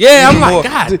more. Yeah, I'm like,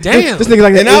 God damn. This nigga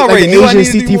like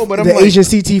the Asian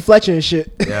CT Fletcher and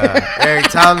shit. Yeah, Eric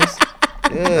Thomas.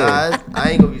 Yeah, I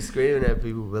ain't gonna be screaming at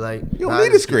people, but like you don't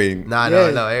need to scream.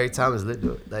 No, Eric Thomas lit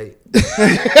to it. Like.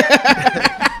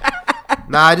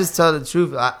 Nah, I just tell the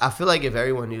truth. I feel like if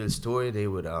everyone knew the story, they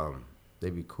would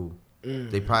they'd be cool.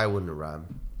 They probably wouldn't have robbed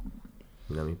me.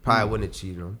 You know what I mean? Probably wouldn't have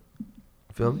cheated on me.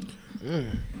 Feel me?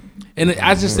 And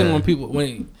I just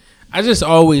think I just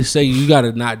always say you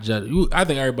gotta not judge. I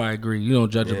think everybody agree. You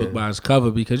don't judge a book by its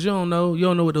cover because you don't know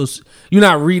what those. You're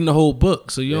not reading the whole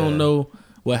book, so you don't know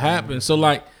what happened. So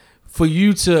like for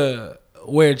you to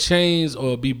wear chains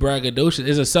or be braggadocious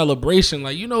is a celebration.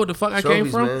 Like, you know what the fuck Trophies, I came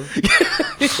from?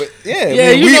 But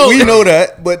we know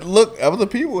that. But look, other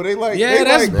people, they like,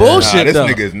 that's bullshit. This though.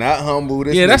 Nigga's not humble.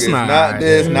 This that's nigga's not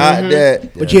this, not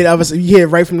that. But you hear it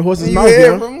right from the horse's mouth.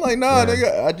 I'm like, nah,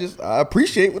 nigga. I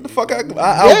appreciate what the fuck I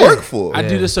work for. I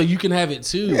do this so you can have it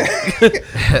too.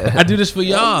 I do this for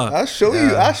y'all. I show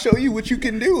you. I show you what you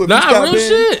can do. If real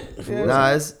shit.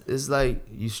 Nah, it's like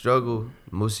you struggle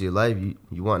most of your life.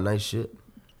 You want nice shit.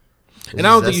 And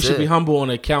I don't think you should be humble on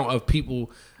account of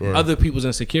other people's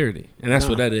insecurity, and that's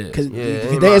what that is. Because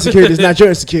their insecurity is not your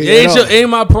insecurity. Ain't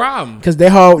my problem. Because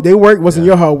their work wasn't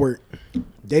your hard work.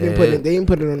 They didn't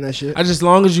put it on that shit. As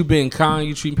long as you being kind,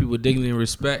 you treat people with dignity and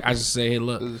respect. I just say, hey,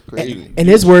 look. This is crazy. And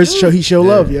his words show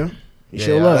love, yo. He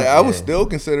show love. Like, I would still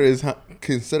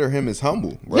consider him as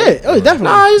humble. Right? Yeah,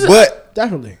 definitely.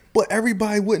 Definitely. But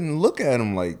everybody wouldn't look at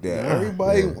him like that.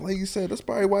 Everybody, like you said, that's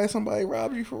probably why somebody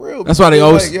robbed you for real. That's why they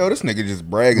always like, yo, this nigga just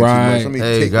bragging too much. I mean,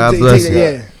 hey, God bless him.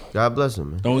 Yeah. God bless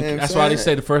him, man. That's why they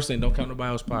say the first thing, don't count nobody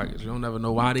else's pockets. You don't never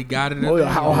know why they got it.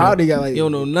 How they got like. You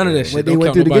don't know none of that shit. Don't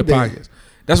count nobody's pockets.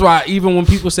 That's why even when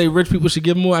people say rich people should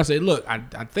give more, I say, look, I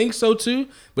think so too.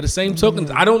 But the same token,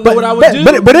 I don't know what I would do.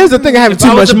 But there's the thing of having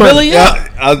too much money. There is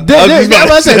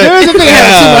a thing of having too much money.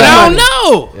 I don't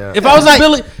know. Yeah. If I was like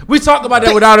Billy, we talk about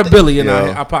that without a Billy in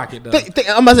our pocket.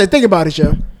 I'm about to say, think about it,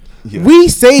 yo. Yeah. We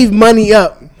save money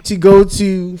up to go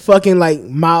to fucking like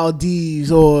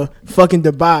Maldives or fucking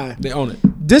Dubai. They own it.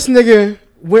 This nigga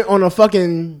went on a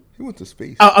fucking he went to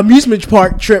space amusement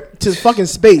park trip to fucking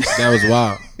space. That was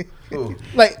wild.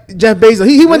 Like Jeff Bezos,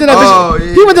 he went to that bitch.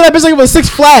 Yeah. He went to that bitch like it was Six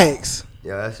Flags.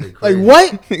 Yeah, that's crazy. Like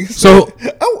what? So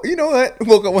you know what?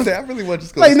 Woke up one day. I really want to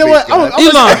just go. Like you know what? I want to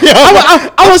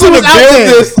see what's out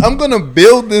there. I'm gonna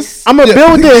build this. I'm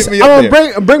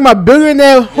gonna bring my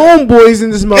billionaire homeboys in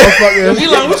this motherfucker.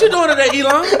 Elon, what you doing today,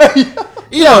 Elon?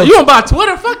 Elon, you don't buy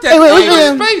Twitter? Fuck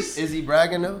that. Space. Is he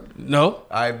bragging though? No,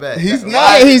 I bet he's not.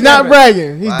 Yeah, he's not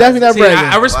bragging. He's definitely not bragging.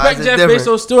 I respect Jeff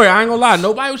Bezos' story. I ain't gonna lie.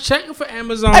 Nobody was checking for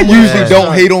Amazon. I usually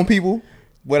don't hate on people.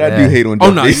 But I do hate on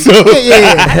Jeff Bezos.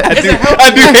 I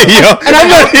do hate y'all. And I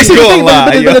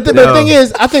know. But the thing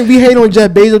is, I think we hate on Jeff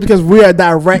Bezos because we are a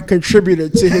direct contributor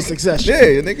to his success.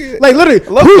 Yeah, nigga. Like literally,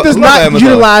 who does not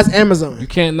utilize Amazon? You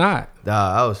can't not.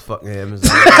 Nah, I was fucking Amazon.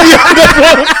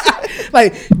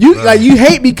 Like you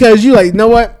hate because you like, you know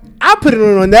what? I put it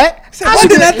on that. Why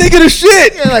did I think of the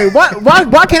shit? Yeah, like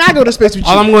why can't I go to space with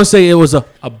you? All I'm gonna say, it was a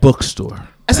bookstore.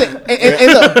 I said,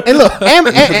 and look,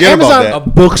 Amazon, a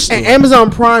bookstore. And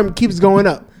Amazon Prime keeps going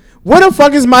up. What the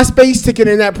fuck is my space ticket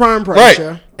in that Prime price?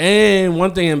 Right. And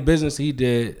one thing in business he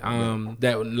did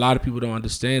that a lot of people don't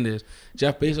understand is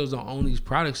Jeff Bezos don't own these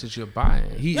products that you're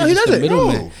buying. He is the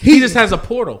middleman. No. He just has a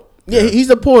portal. Yeah, he's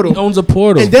the portal. He owns a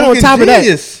portal. And then on top of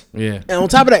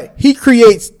that, he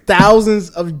creates thousands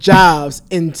of jobs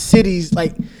in cities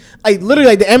like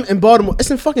literally like in Baltimore.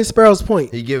 It's in fucking Sparrows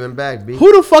Point. He giving back, B.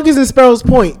 Who the fuck is in Sparrows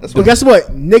Point? But guess what?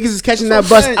 Niggas is catching that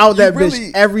bus out that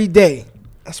bitch every day.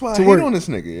 That's why I hate on this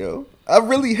nigga, yo. I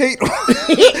really hate.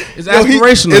 It's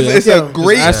aspirational. It's a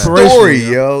great story,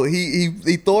 yo.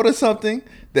 He thought of something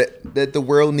that the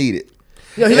world needed.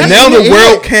 Yo, and now the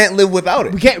world can't live without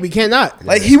it. We cannot.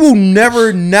 Like you will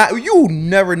never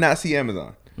not see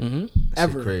Amazon. Mm-hmm.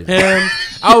 Ever. Him,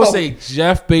 I would say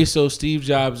Jeff Bezos, Steve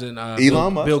Jobs, and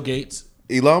Elon Musk. Bill Gates.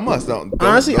 Elon Musk.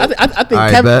 Honestly, I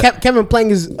think Kevin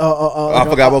Plank is. I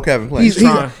forgot about Kevin Plank.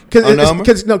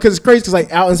 Because it's crazy because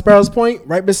like out in Sparrows Point,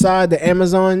 right beside the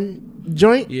Amazon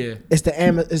joint, it's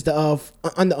the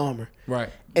Under Armour, right?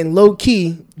 And low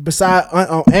key, beside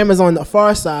on Amazon, the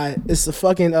far side, it's the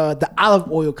fucking the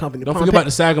olive oil company. Don't forget about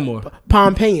the Sagamore.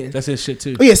 Pompeian. That's his shit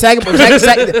too. Oh yeah, Sagamore.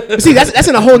 See, that's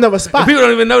in a whole nother spot. People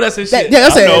don't even know that's his shit.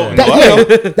 That's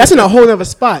in a whole nother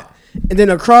spot. And then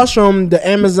across from the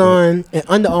Amazon and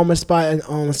Under Armour spot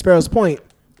on Sparrows Point,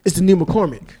 it's the new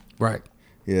McCormick. Right.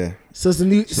 Yeah. So it's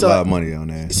a lot of money on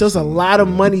there. So it's a lot of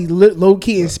money low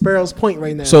key in Sparrows Point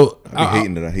right now. So to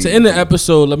end the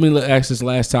episode, let me ask this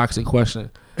last toxic question.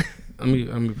 Let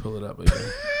me pull it up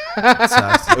again.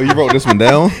 Oh, you wrote this one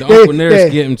down? The Uncle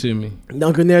Nearest getting to me. The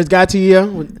Uncle Nearest got to you.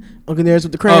 Uncle Nearest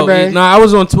with the cranberry. I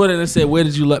was on Twitter and it said, "Where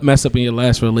did you mess up in your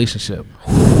last relationship?"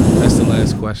 That's the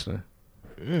last question.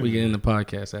 We get in the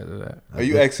podcast after that. Are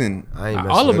you asking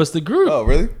all of us, the group? Oh,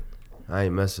 really? I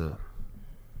ain't mess up.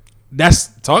 That's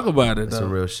talk about it. That's some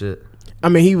real shit. I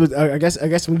mean, he was. I guess.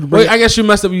 Wait, I guess you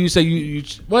messed up. You say you.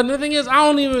 Well, the thing is, I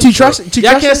don't even.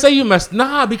 I can't say you messed.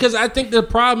 Nah, because I think the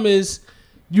problem is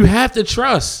you have to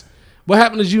trust. What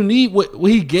happened is you need what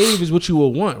he gave is what you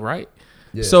will want, right?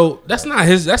 Yeah. So that's not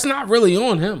his. That's not really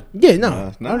on him. Yeah,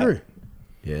 no, I agree.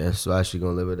 Yeah, that's why she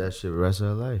gonna live with that shit the rest of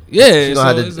her life. Yeah,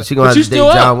 she gonna have to date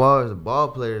John Wall as a ball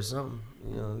player or something.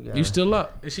 You still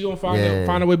up? Is she gonna find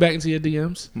her way back into your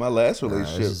DMs? My last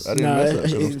relationship, I didn't mess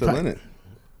up. I'm still in it.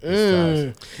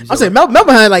 I'm saying Melvin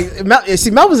had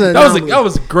Melvin's an anomaly. That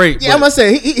was great. Yeah, I'm gonna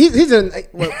say he's both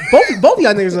of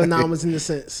y'all niggas are anomalies in the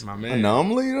sense. My man.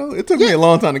 Anomaly though. It took me a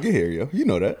long time to get here, yo. You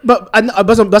know that. But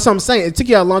that's what I'm saying. It took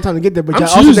you a long time to get there. But you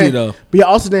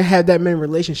also didn't have that many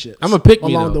relationships. I'm a pick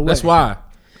me along the way. That's why.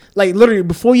 Like literally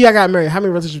before y'all got married, how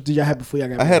many relationships did y'all have before y'all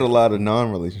got married? I had a lot of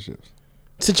non-relationships.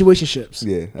 Situationships.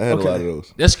 Yeah, I had a lot of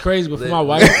those. That's crazy. But for my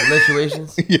wife,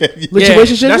 relationships.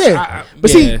 Situationships. Yeah. But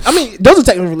see, I mean, those are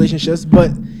technical relationships,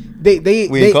 but we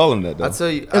ain't call them that though. I tell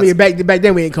you, I mean, back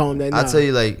then we ain't call them that. I tell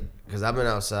you, like, because I've been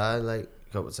outside like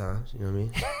a couple times. You know what I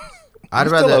mean? I'd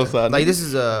rather outside, like this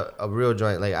is a real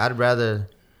joint. Like I'd rather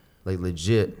like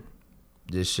legit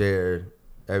just share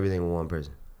everything with one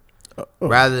person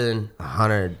rather than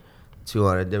 100.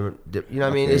 200 different, you know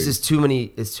what I mean? It's just too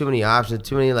many. It's too many options.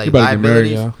 Too many like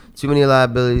liabilities. Married, too many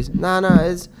liabilities.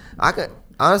 It's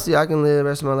I can live the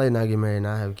rest of my life and not get married, and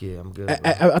not have a kid. I'm good.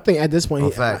 I think at this point,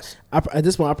 I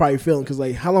probably feeling because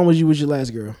like, how long was you with your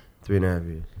last girl? 3.5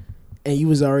 years. And you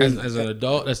was already as an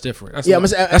adult. That's different.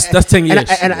 That's that's 10 years.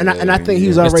 And I think he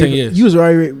was already. You was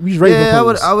already. You was ready. Yeah,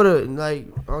 I would have like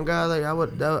on God, like I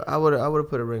would have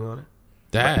put a ring on it.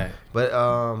 That. But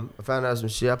I found out some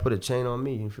shit. I put a chain on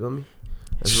me. You feel me?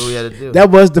 That's what we had to do. That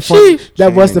was the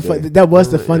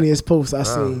funniest post I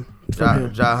seen. Drop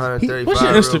 135. What's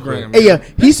your Instagram? Hey,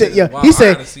 he said,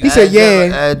 yeah.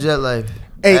 Ad Jet Life.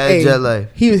 Hey, Jet Life.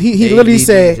 He literally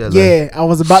said, "Yeah, I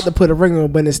was about to put a ring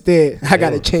on, but instead I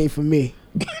got a chain for me."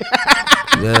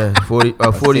 Yeah, 40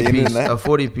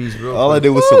 piece, bro. All I did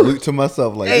was salute to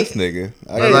myself, like this nigga.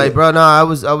 Like, bro, no, I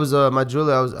was my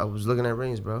jeweler. I was looking at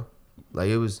rings, bro. Like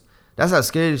it was. That's how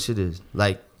scary this shit is.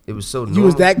 Like it was so. You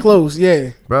was that close,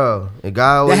 yeah, bro. And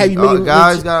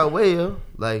guys got away, yo.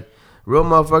 Like real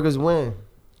motherfuckers win.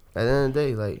 At the end of the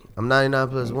day, like I'm 99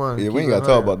 plus 1. Yeah, we ain't gotta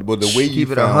talk about it, but the way you keep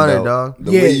it found 100, out, dog.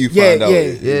 the way you find out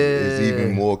is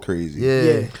even more crazy.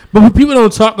 Yeah. But people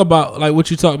don't talk about like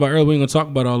what you talked about earlier. We ain't gonna talk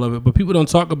about all of it, but people don't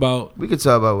talk about. We can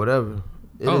talk about whatever.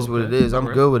 It is what it is. I'm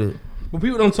good with it. But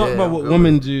people don't talk about what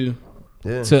women do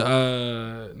Yeah.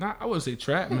 to not I wouldn't say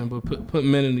trap men, but put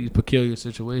men in these peculiar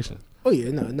situations. Oh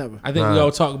yeah, no, never. I think we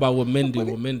all talk about what men do,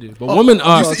 but women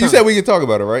are. You said we can talk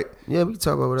about it, right? Yeah, we can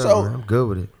talk about whatever. So, man. I'm good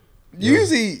with it.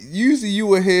 Usually you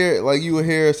would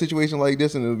hear a situation like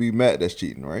this and it would be Matt that's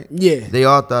cheating, right? Yeah. They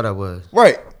all thought I was.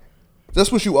 Right.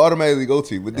 That's what you automatically go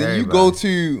to. But then you go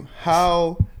to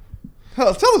how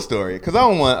tell a story, because I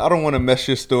don't want to mess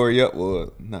your story up.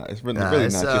 Well, it's really not your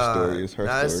story. It's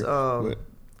her story.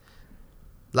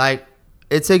 Like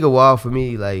it take a while for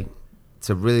me like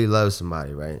to really love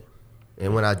somebody, right?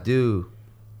 And when I do,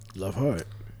 love hard.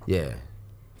 Yeah,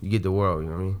 you get the world. You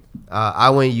know what I mean? I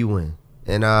win, you win,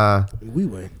 and we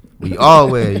win. We all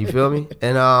win. You feel me?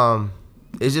 And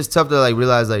it's just tough to like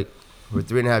realize like for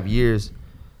 3.5 years,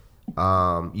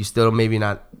 you still maybe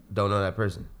don't know that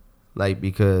person, like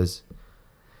because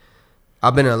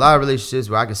I've been in a lot of relationships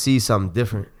where I could see something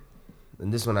different,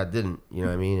 and this one I didn't. You know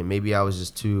what I mean? And maybe I was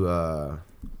just too.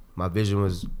 My vision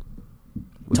was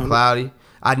cloudy.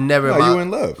 I never. You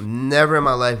in love? Never in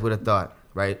my life would have thought,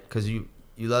 right? Because you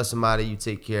love somebody, you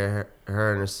take care of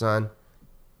her and her son.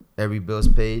 Every bill's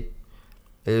paid.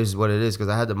 It is what it is. Because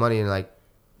I had the money and like,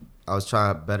 I was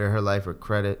trying to better her life, her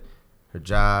credit, her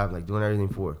job, like doing everything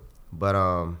for her. But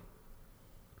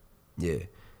yeah,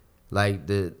 like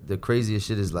the craziest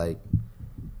shit is like,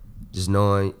 just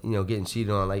knowing, getting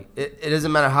cheated on. Like it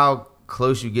doesn't matter how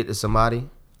close you get to somebody.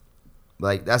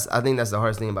 Like I think that's the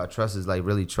hardest thing about trust is like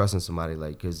really trusting somebody,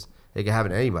 like because it can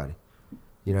happen to anybody.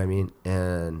 You know what I mean?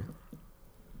 And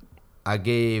I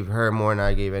gave her more than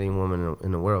I gave any woman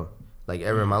in the world, like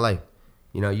ever in my life.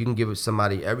 You can give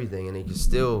somebody everything and they can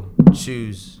still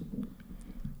choose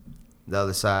the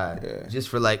other side just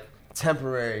for like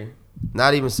temporary,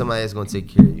 not even somebody that's gonna take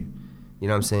care of you. You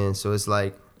know what I'm saying? So it's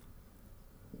like,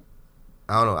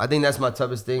 I don't know. I think that's my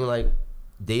toughest thing, like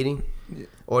dating. Yeah.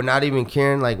 Or not even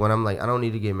caring, like when I'm like, I don't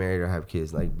need to get married or have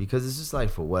kids, like because it's just like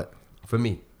for what? For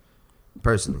me,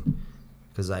 personally,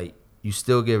 because like you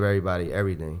still give everybody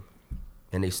everything,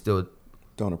 and they still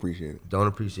don't appreciate it. Don't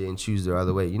appreciate it and choose their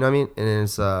other way. You know what I mean? And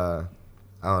it's I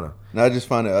don't know. And I just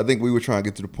find it. I think we were trying to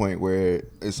get to the point where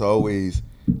it's always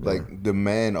like the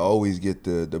man always get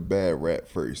the bad rap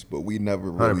first, but we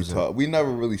never really 100%. Talk. We never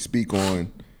really speak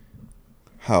on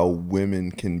how women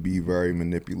can be very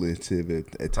manipulative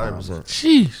at times. 100%.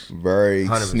 Jeez. Very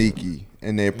 100%. Sneaky.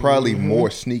 And they're probably more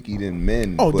sneaky than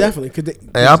men. Oh, definitely.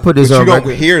 Hey, I put this on record.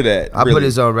 You don't hear that. I put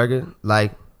this on record.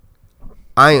 Like,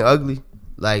 I ain't ugly.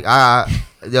 Like,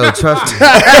 yo, trust me. Bro,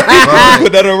 like,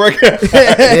 put that on record?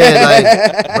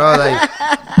 Yeah, like, bro,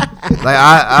 like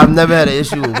I've never had an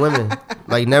issue with women.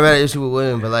 Like, never had an issue with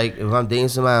women. But, like, if I'm dating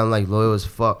somebody, I'm, like, loyal as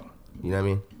fuck. You know what I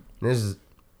mean? And this is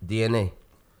DNA.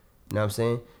 You know what I'm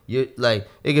saying? You like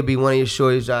it could be one of your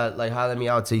shorties like holler at me.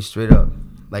 I'll tell you straight up.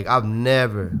 Like I've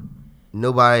never,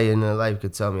 nobody in their life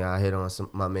could tell me I hit on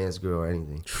my man's girl or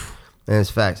anything. And it's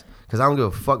facts. Cause I don't give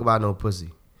a fuck about no pussy.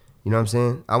 You know what I'm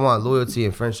saying? I want loyalty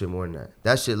and friendship more than that.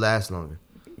 That shit lasts longer.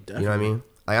 Definitely. You know what I mean?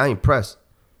 Like I ain't pressed.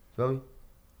 Feel me?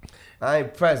 I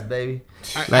ain't pressed, baby.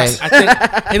 I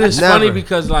think and it's funny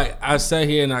because like I sat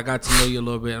here and I got to know you a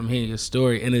little bit. I'm hearing your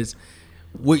story and it's.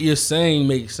 What you're saying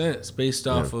makes sense based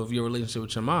off of your relationship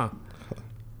with your mom.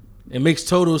 It makes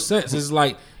total sense. It's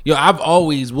like, I've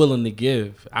always willing to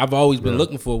give. I've always been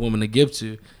looking for a woman to give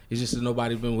to. It's just that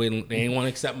nobody's been waiting. They ain't want to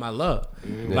accept my love.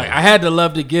 Yeah. Like, I had to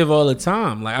love to give all the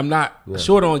time. Like, I'm not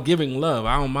short on giving love.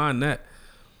 I don't mind that.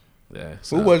 Yeah.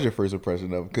 So. Who was your first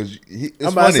impression of him? Because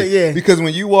it's funny. Because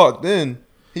when you walked in,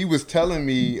 he was telling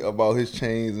me about his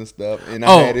chains and stuff, and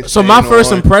I had his so my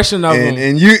first impression of him,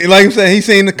 and you like I'm saying, he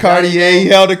seen the Cartier, he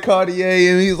held the Cartier,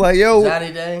 and he's like, "Yo,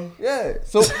 Johnny Dang, yeah."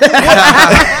 So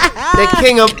the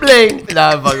king of bling. Nah,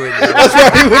 I'm fucking with you. That's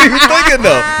right. What he was thinking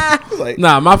though. Like,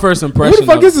 nah, my first impression. Who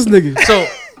the fuck is this nigga? So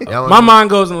my mind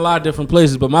goes in a lot of different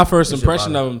places, but my first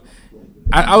impression of him,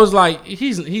 I was like,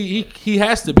 he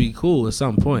has to be cool at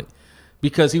some point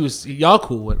because y'all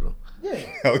cool with him.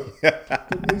 Oh, yeah.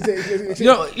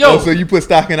 Yo, so you put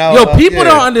stock in our. Yo, people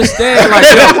don't understand.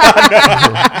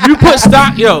 Like, you put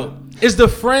stock. Yo, is the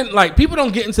friend like people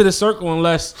don't get into the circle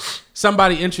unless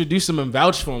somebody introduce them and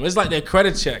vouch for them. It's like their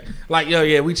credit check. Like, yo,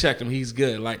 yeah, we checked him. He's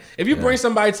good. Like, if you bring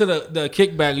somebody to the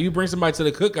kickback, or you bring somebody to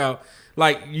the cookout,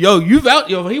 like, yo, you vouch.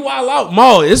 Yo, he wild out.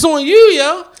 Maul, it's on you,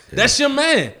 yo. That's your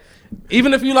man.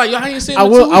 Even if you like, yo, I ain't seen him.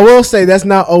 I will say that's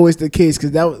not always the case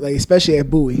because that was like, especially at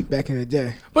Bowie back in the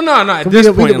day. But no, at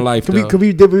this point in life, though.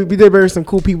 We did bring some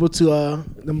cool people to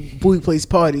the Bowie Place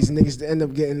parties and niggas end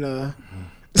up getting That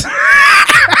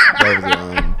was,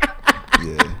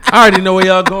 yeah. I already know where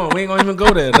y'all going. We ain't gonna even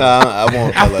go there. Nah, I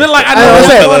won't. I feel like I know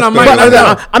where y'all going. I might not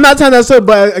know. I'm not telling that story,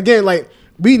 but again, like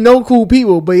we know cool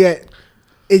people, but yet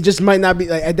it just might not be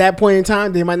like at that point in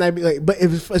time. They might not be like. But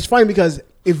it's funny because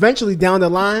eventually down the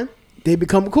line they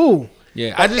become cool.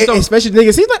 Yeah, I just don't. Especially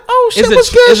niggas, he's like, oh shit, what's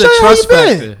good? It's a trust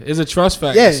factor. It's a trust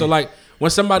factor. Yeah. So like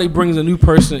when somebody brings a new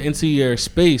person into your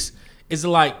space, it's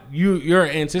like you're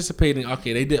anticipating.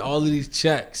 Okay, they did all of these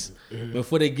checks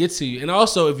before they get to you, and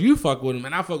also if you fuck with them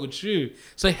and I fuck with you,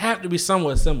 so they have to be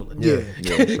somewhat similar. Yeah.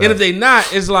 And if they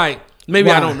not, it's like maybe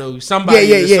I don't know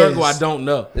somebody in the circle I don't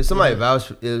know. If somebody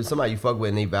if somebody you fuck with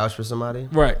and they vouch for somebody,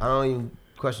 right? I don't even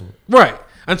question it. Right.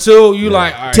 Until you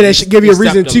like, all right. Till they should give you a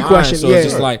reason to question. So it's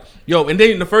just like, yo, and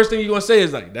then the first thing you're gonna say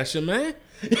is like, that's your man?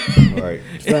 Right.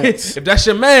 If that's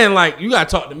your man, like you gotta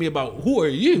talk to me about who are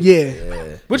you?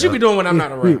 Yeah. What you be doing when I'm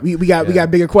not around? We got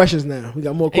bigger questions now. We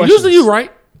got more And questions. usually you right.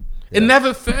 It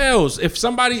never fails. If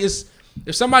somebody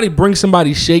brings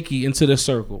somebody shaky into the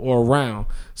circle or around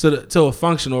to a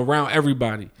function or around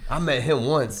everybody. I met him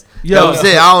once. Yo, I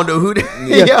don't know who.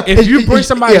 If you bring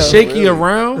somebody shaky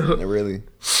around, Really?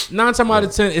 9 times out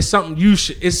of 10, it's something you.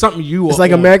 It's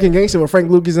like American Gangster with Frank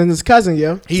Lucas and his cousin.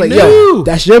 Yo, it's He like, knew. yo,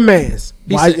 that's your man's.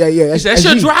 He said, that's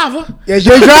your driver. Yeah, it's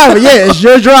your driver. Yeah, it's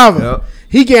your driver. Yep.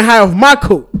 He getting high off my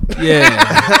coat. Yeah.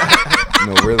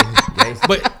 No, really.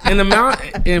 But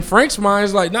in Frank's mind,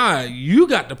 it's like, nah, you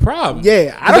got the problem.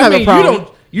 Yeah, I don't have a problem.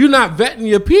 You're not vetting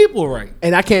your people right.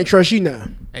 And I can't trust you now.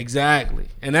 Exactly.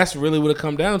 And that's really what it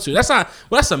come down to. That's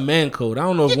a man code. I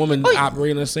don't know if women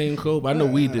operate in the same code, but I know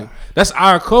we do. That's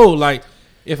our code. Like,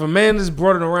 if a man is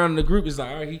brought it around in the group, it's like,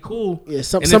 all right, he cool. Yeah,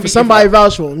 somebody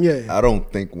vouch for him. Yeah. I don't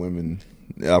think women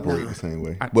operate the same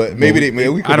way, but maybe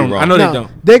we could be wrong. I know they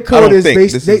don't. Their code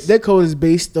is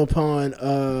based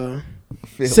upon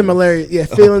similarity. Yeah,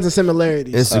 feelings and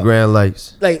similarities. Instagram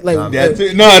likes. Like that's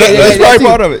probably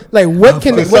part of it. Like what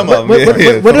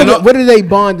are they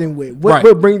bonding with?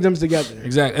 What brings them together?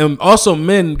 Exactly. And also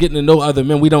men getting to know other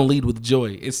men, we don't lead with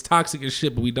joy. It's toxic as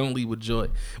shit, but we don't lead with joy.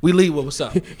 We lead with what's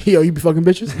up. Yo, you be fucking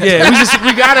bitches? Yeah,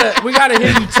 we gotta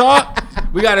hear you talk.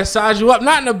 We gotta size you up,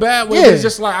 not in a bad way. But it's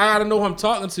just like I gotta know who I'm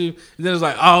talking to. And then it's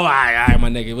like, oh, all right, my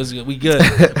nigga, we good.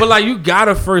 But like you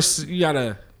gotta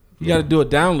do a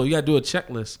download. You gotta do a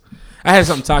checklist. I had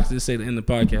something toxic to say to end the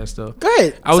podcast though. Go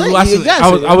ahead. I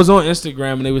was on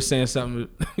Instagram and they were saying something.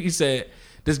 He said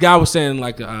this guy was saying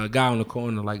like a guy on the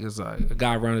corner, like it's a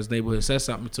guy around his neighborhood said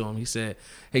something to him. He said,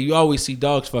 "Hey, you always see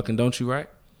dogs fucking, don't you? Right?"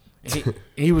 And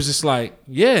he was just like,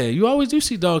 "Yeah, you always do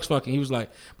see dogs fucking." He was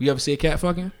like, "You ever see a cat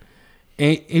fucking?"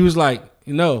 And he was like,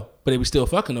 "No, but they be still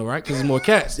fucking though, right? Because there's more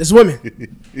cats." That's women.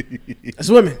 That's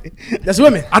women. That's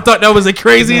women. I thought that was the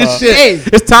craziest shit. Hey,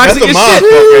 it's toxic as shit.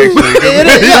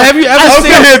 Have you ever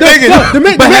seen?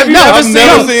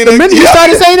 The minute you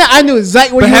started saying that, I knew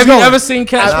exactly where you was going. Have you ever seen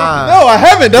cats? No, I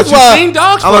haven't. That's why. Seen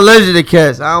dogs? I'm allergic to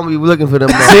cats. I don't be looking for them.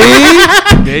 See?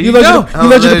 There you go. You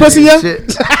allergic to pussy, yeah?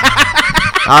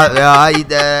 I eat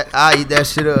that. I eat that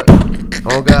shit up.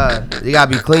 Oh God, they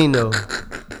gotta be clean though.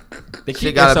 They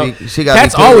keep cats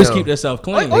always keep themselves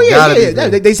clean. Oh yeah.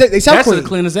 They self cats clean. are the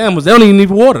cleanest animals. They don't even need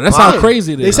water. That's how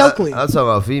crazy it is. They self clean. I'm talking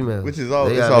about females, which is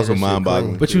also mind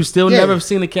boggling. But you still never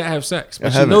seen a cat have sex.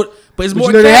 But it's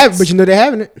more cats. But you know they're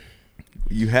having it.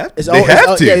 You have. They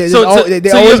have to. Yeah, so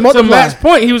they always multiply. To Matt's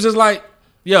point, he was just like,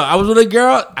 "Yo, I was with a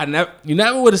girl. You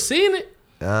never would have seen it."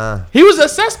 He was a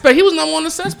suspect. He was number one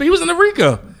suspect. He was in the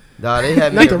RICO. Nah, they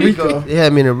had me in a RICO. They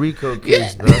had me in a RICO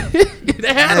case, bro.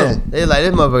 They had him. They like,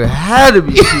 this motherfucker had to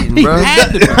be cheating, bro. He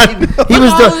had to be.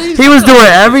 He was doing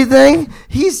everything.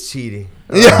 He's cheating.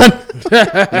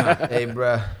 Hey,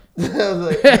 bro.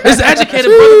 It's an educated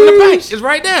brother from the bank. It's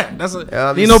right there. That's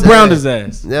Brown his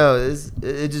ass. No,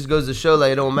 it just goes to show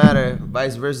like it don't matter.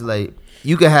 Vice versa, like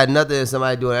you can have nothing and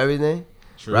somebody doing everything,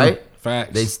 True. right?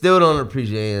 Facts. They still don't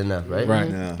appreciate it enough, right? Right.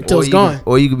 Yeah. Until it's gone.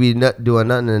 Or you could be doing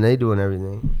nothing and they doing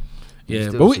everything. Yeah,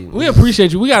 but we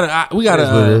appreciate you. We gotta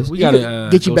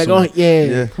get you back on.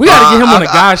 Yeah. We gotta get him on a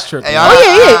guy's trip. Hey,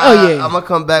 I'm gonna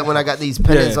come back when I got these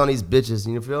pendants on these bitches.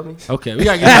 You feel me? Okay, we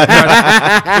gotta get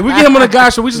him. If we get him on a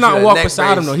guy's trip, we just not walk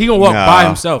beside him though. He gonna walk by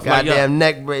himself. Goddamn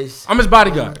neck brace. I'm his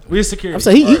bodyguard. We his security. I'm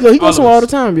saying he goes somewhere all the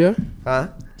time, yeah. Huh?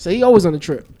 So he always on the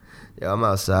trip. Yeah, I'm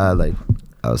outside, like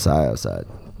outside.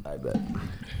 I bet.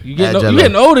 You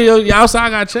getting older, your outside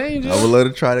got changed. I would let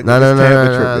her try to go.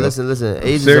 No. Listen.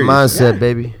 Age is a mindset,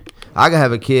 baby. I can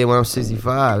have a kid when I'm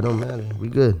 65. It don't matter. We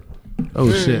good.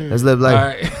 Oh shit. Let's live life. All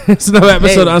right. It's another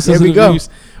episode of Uncensored Reviews.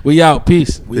 We out.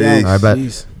 Peace. We out. All right,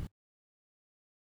 bye.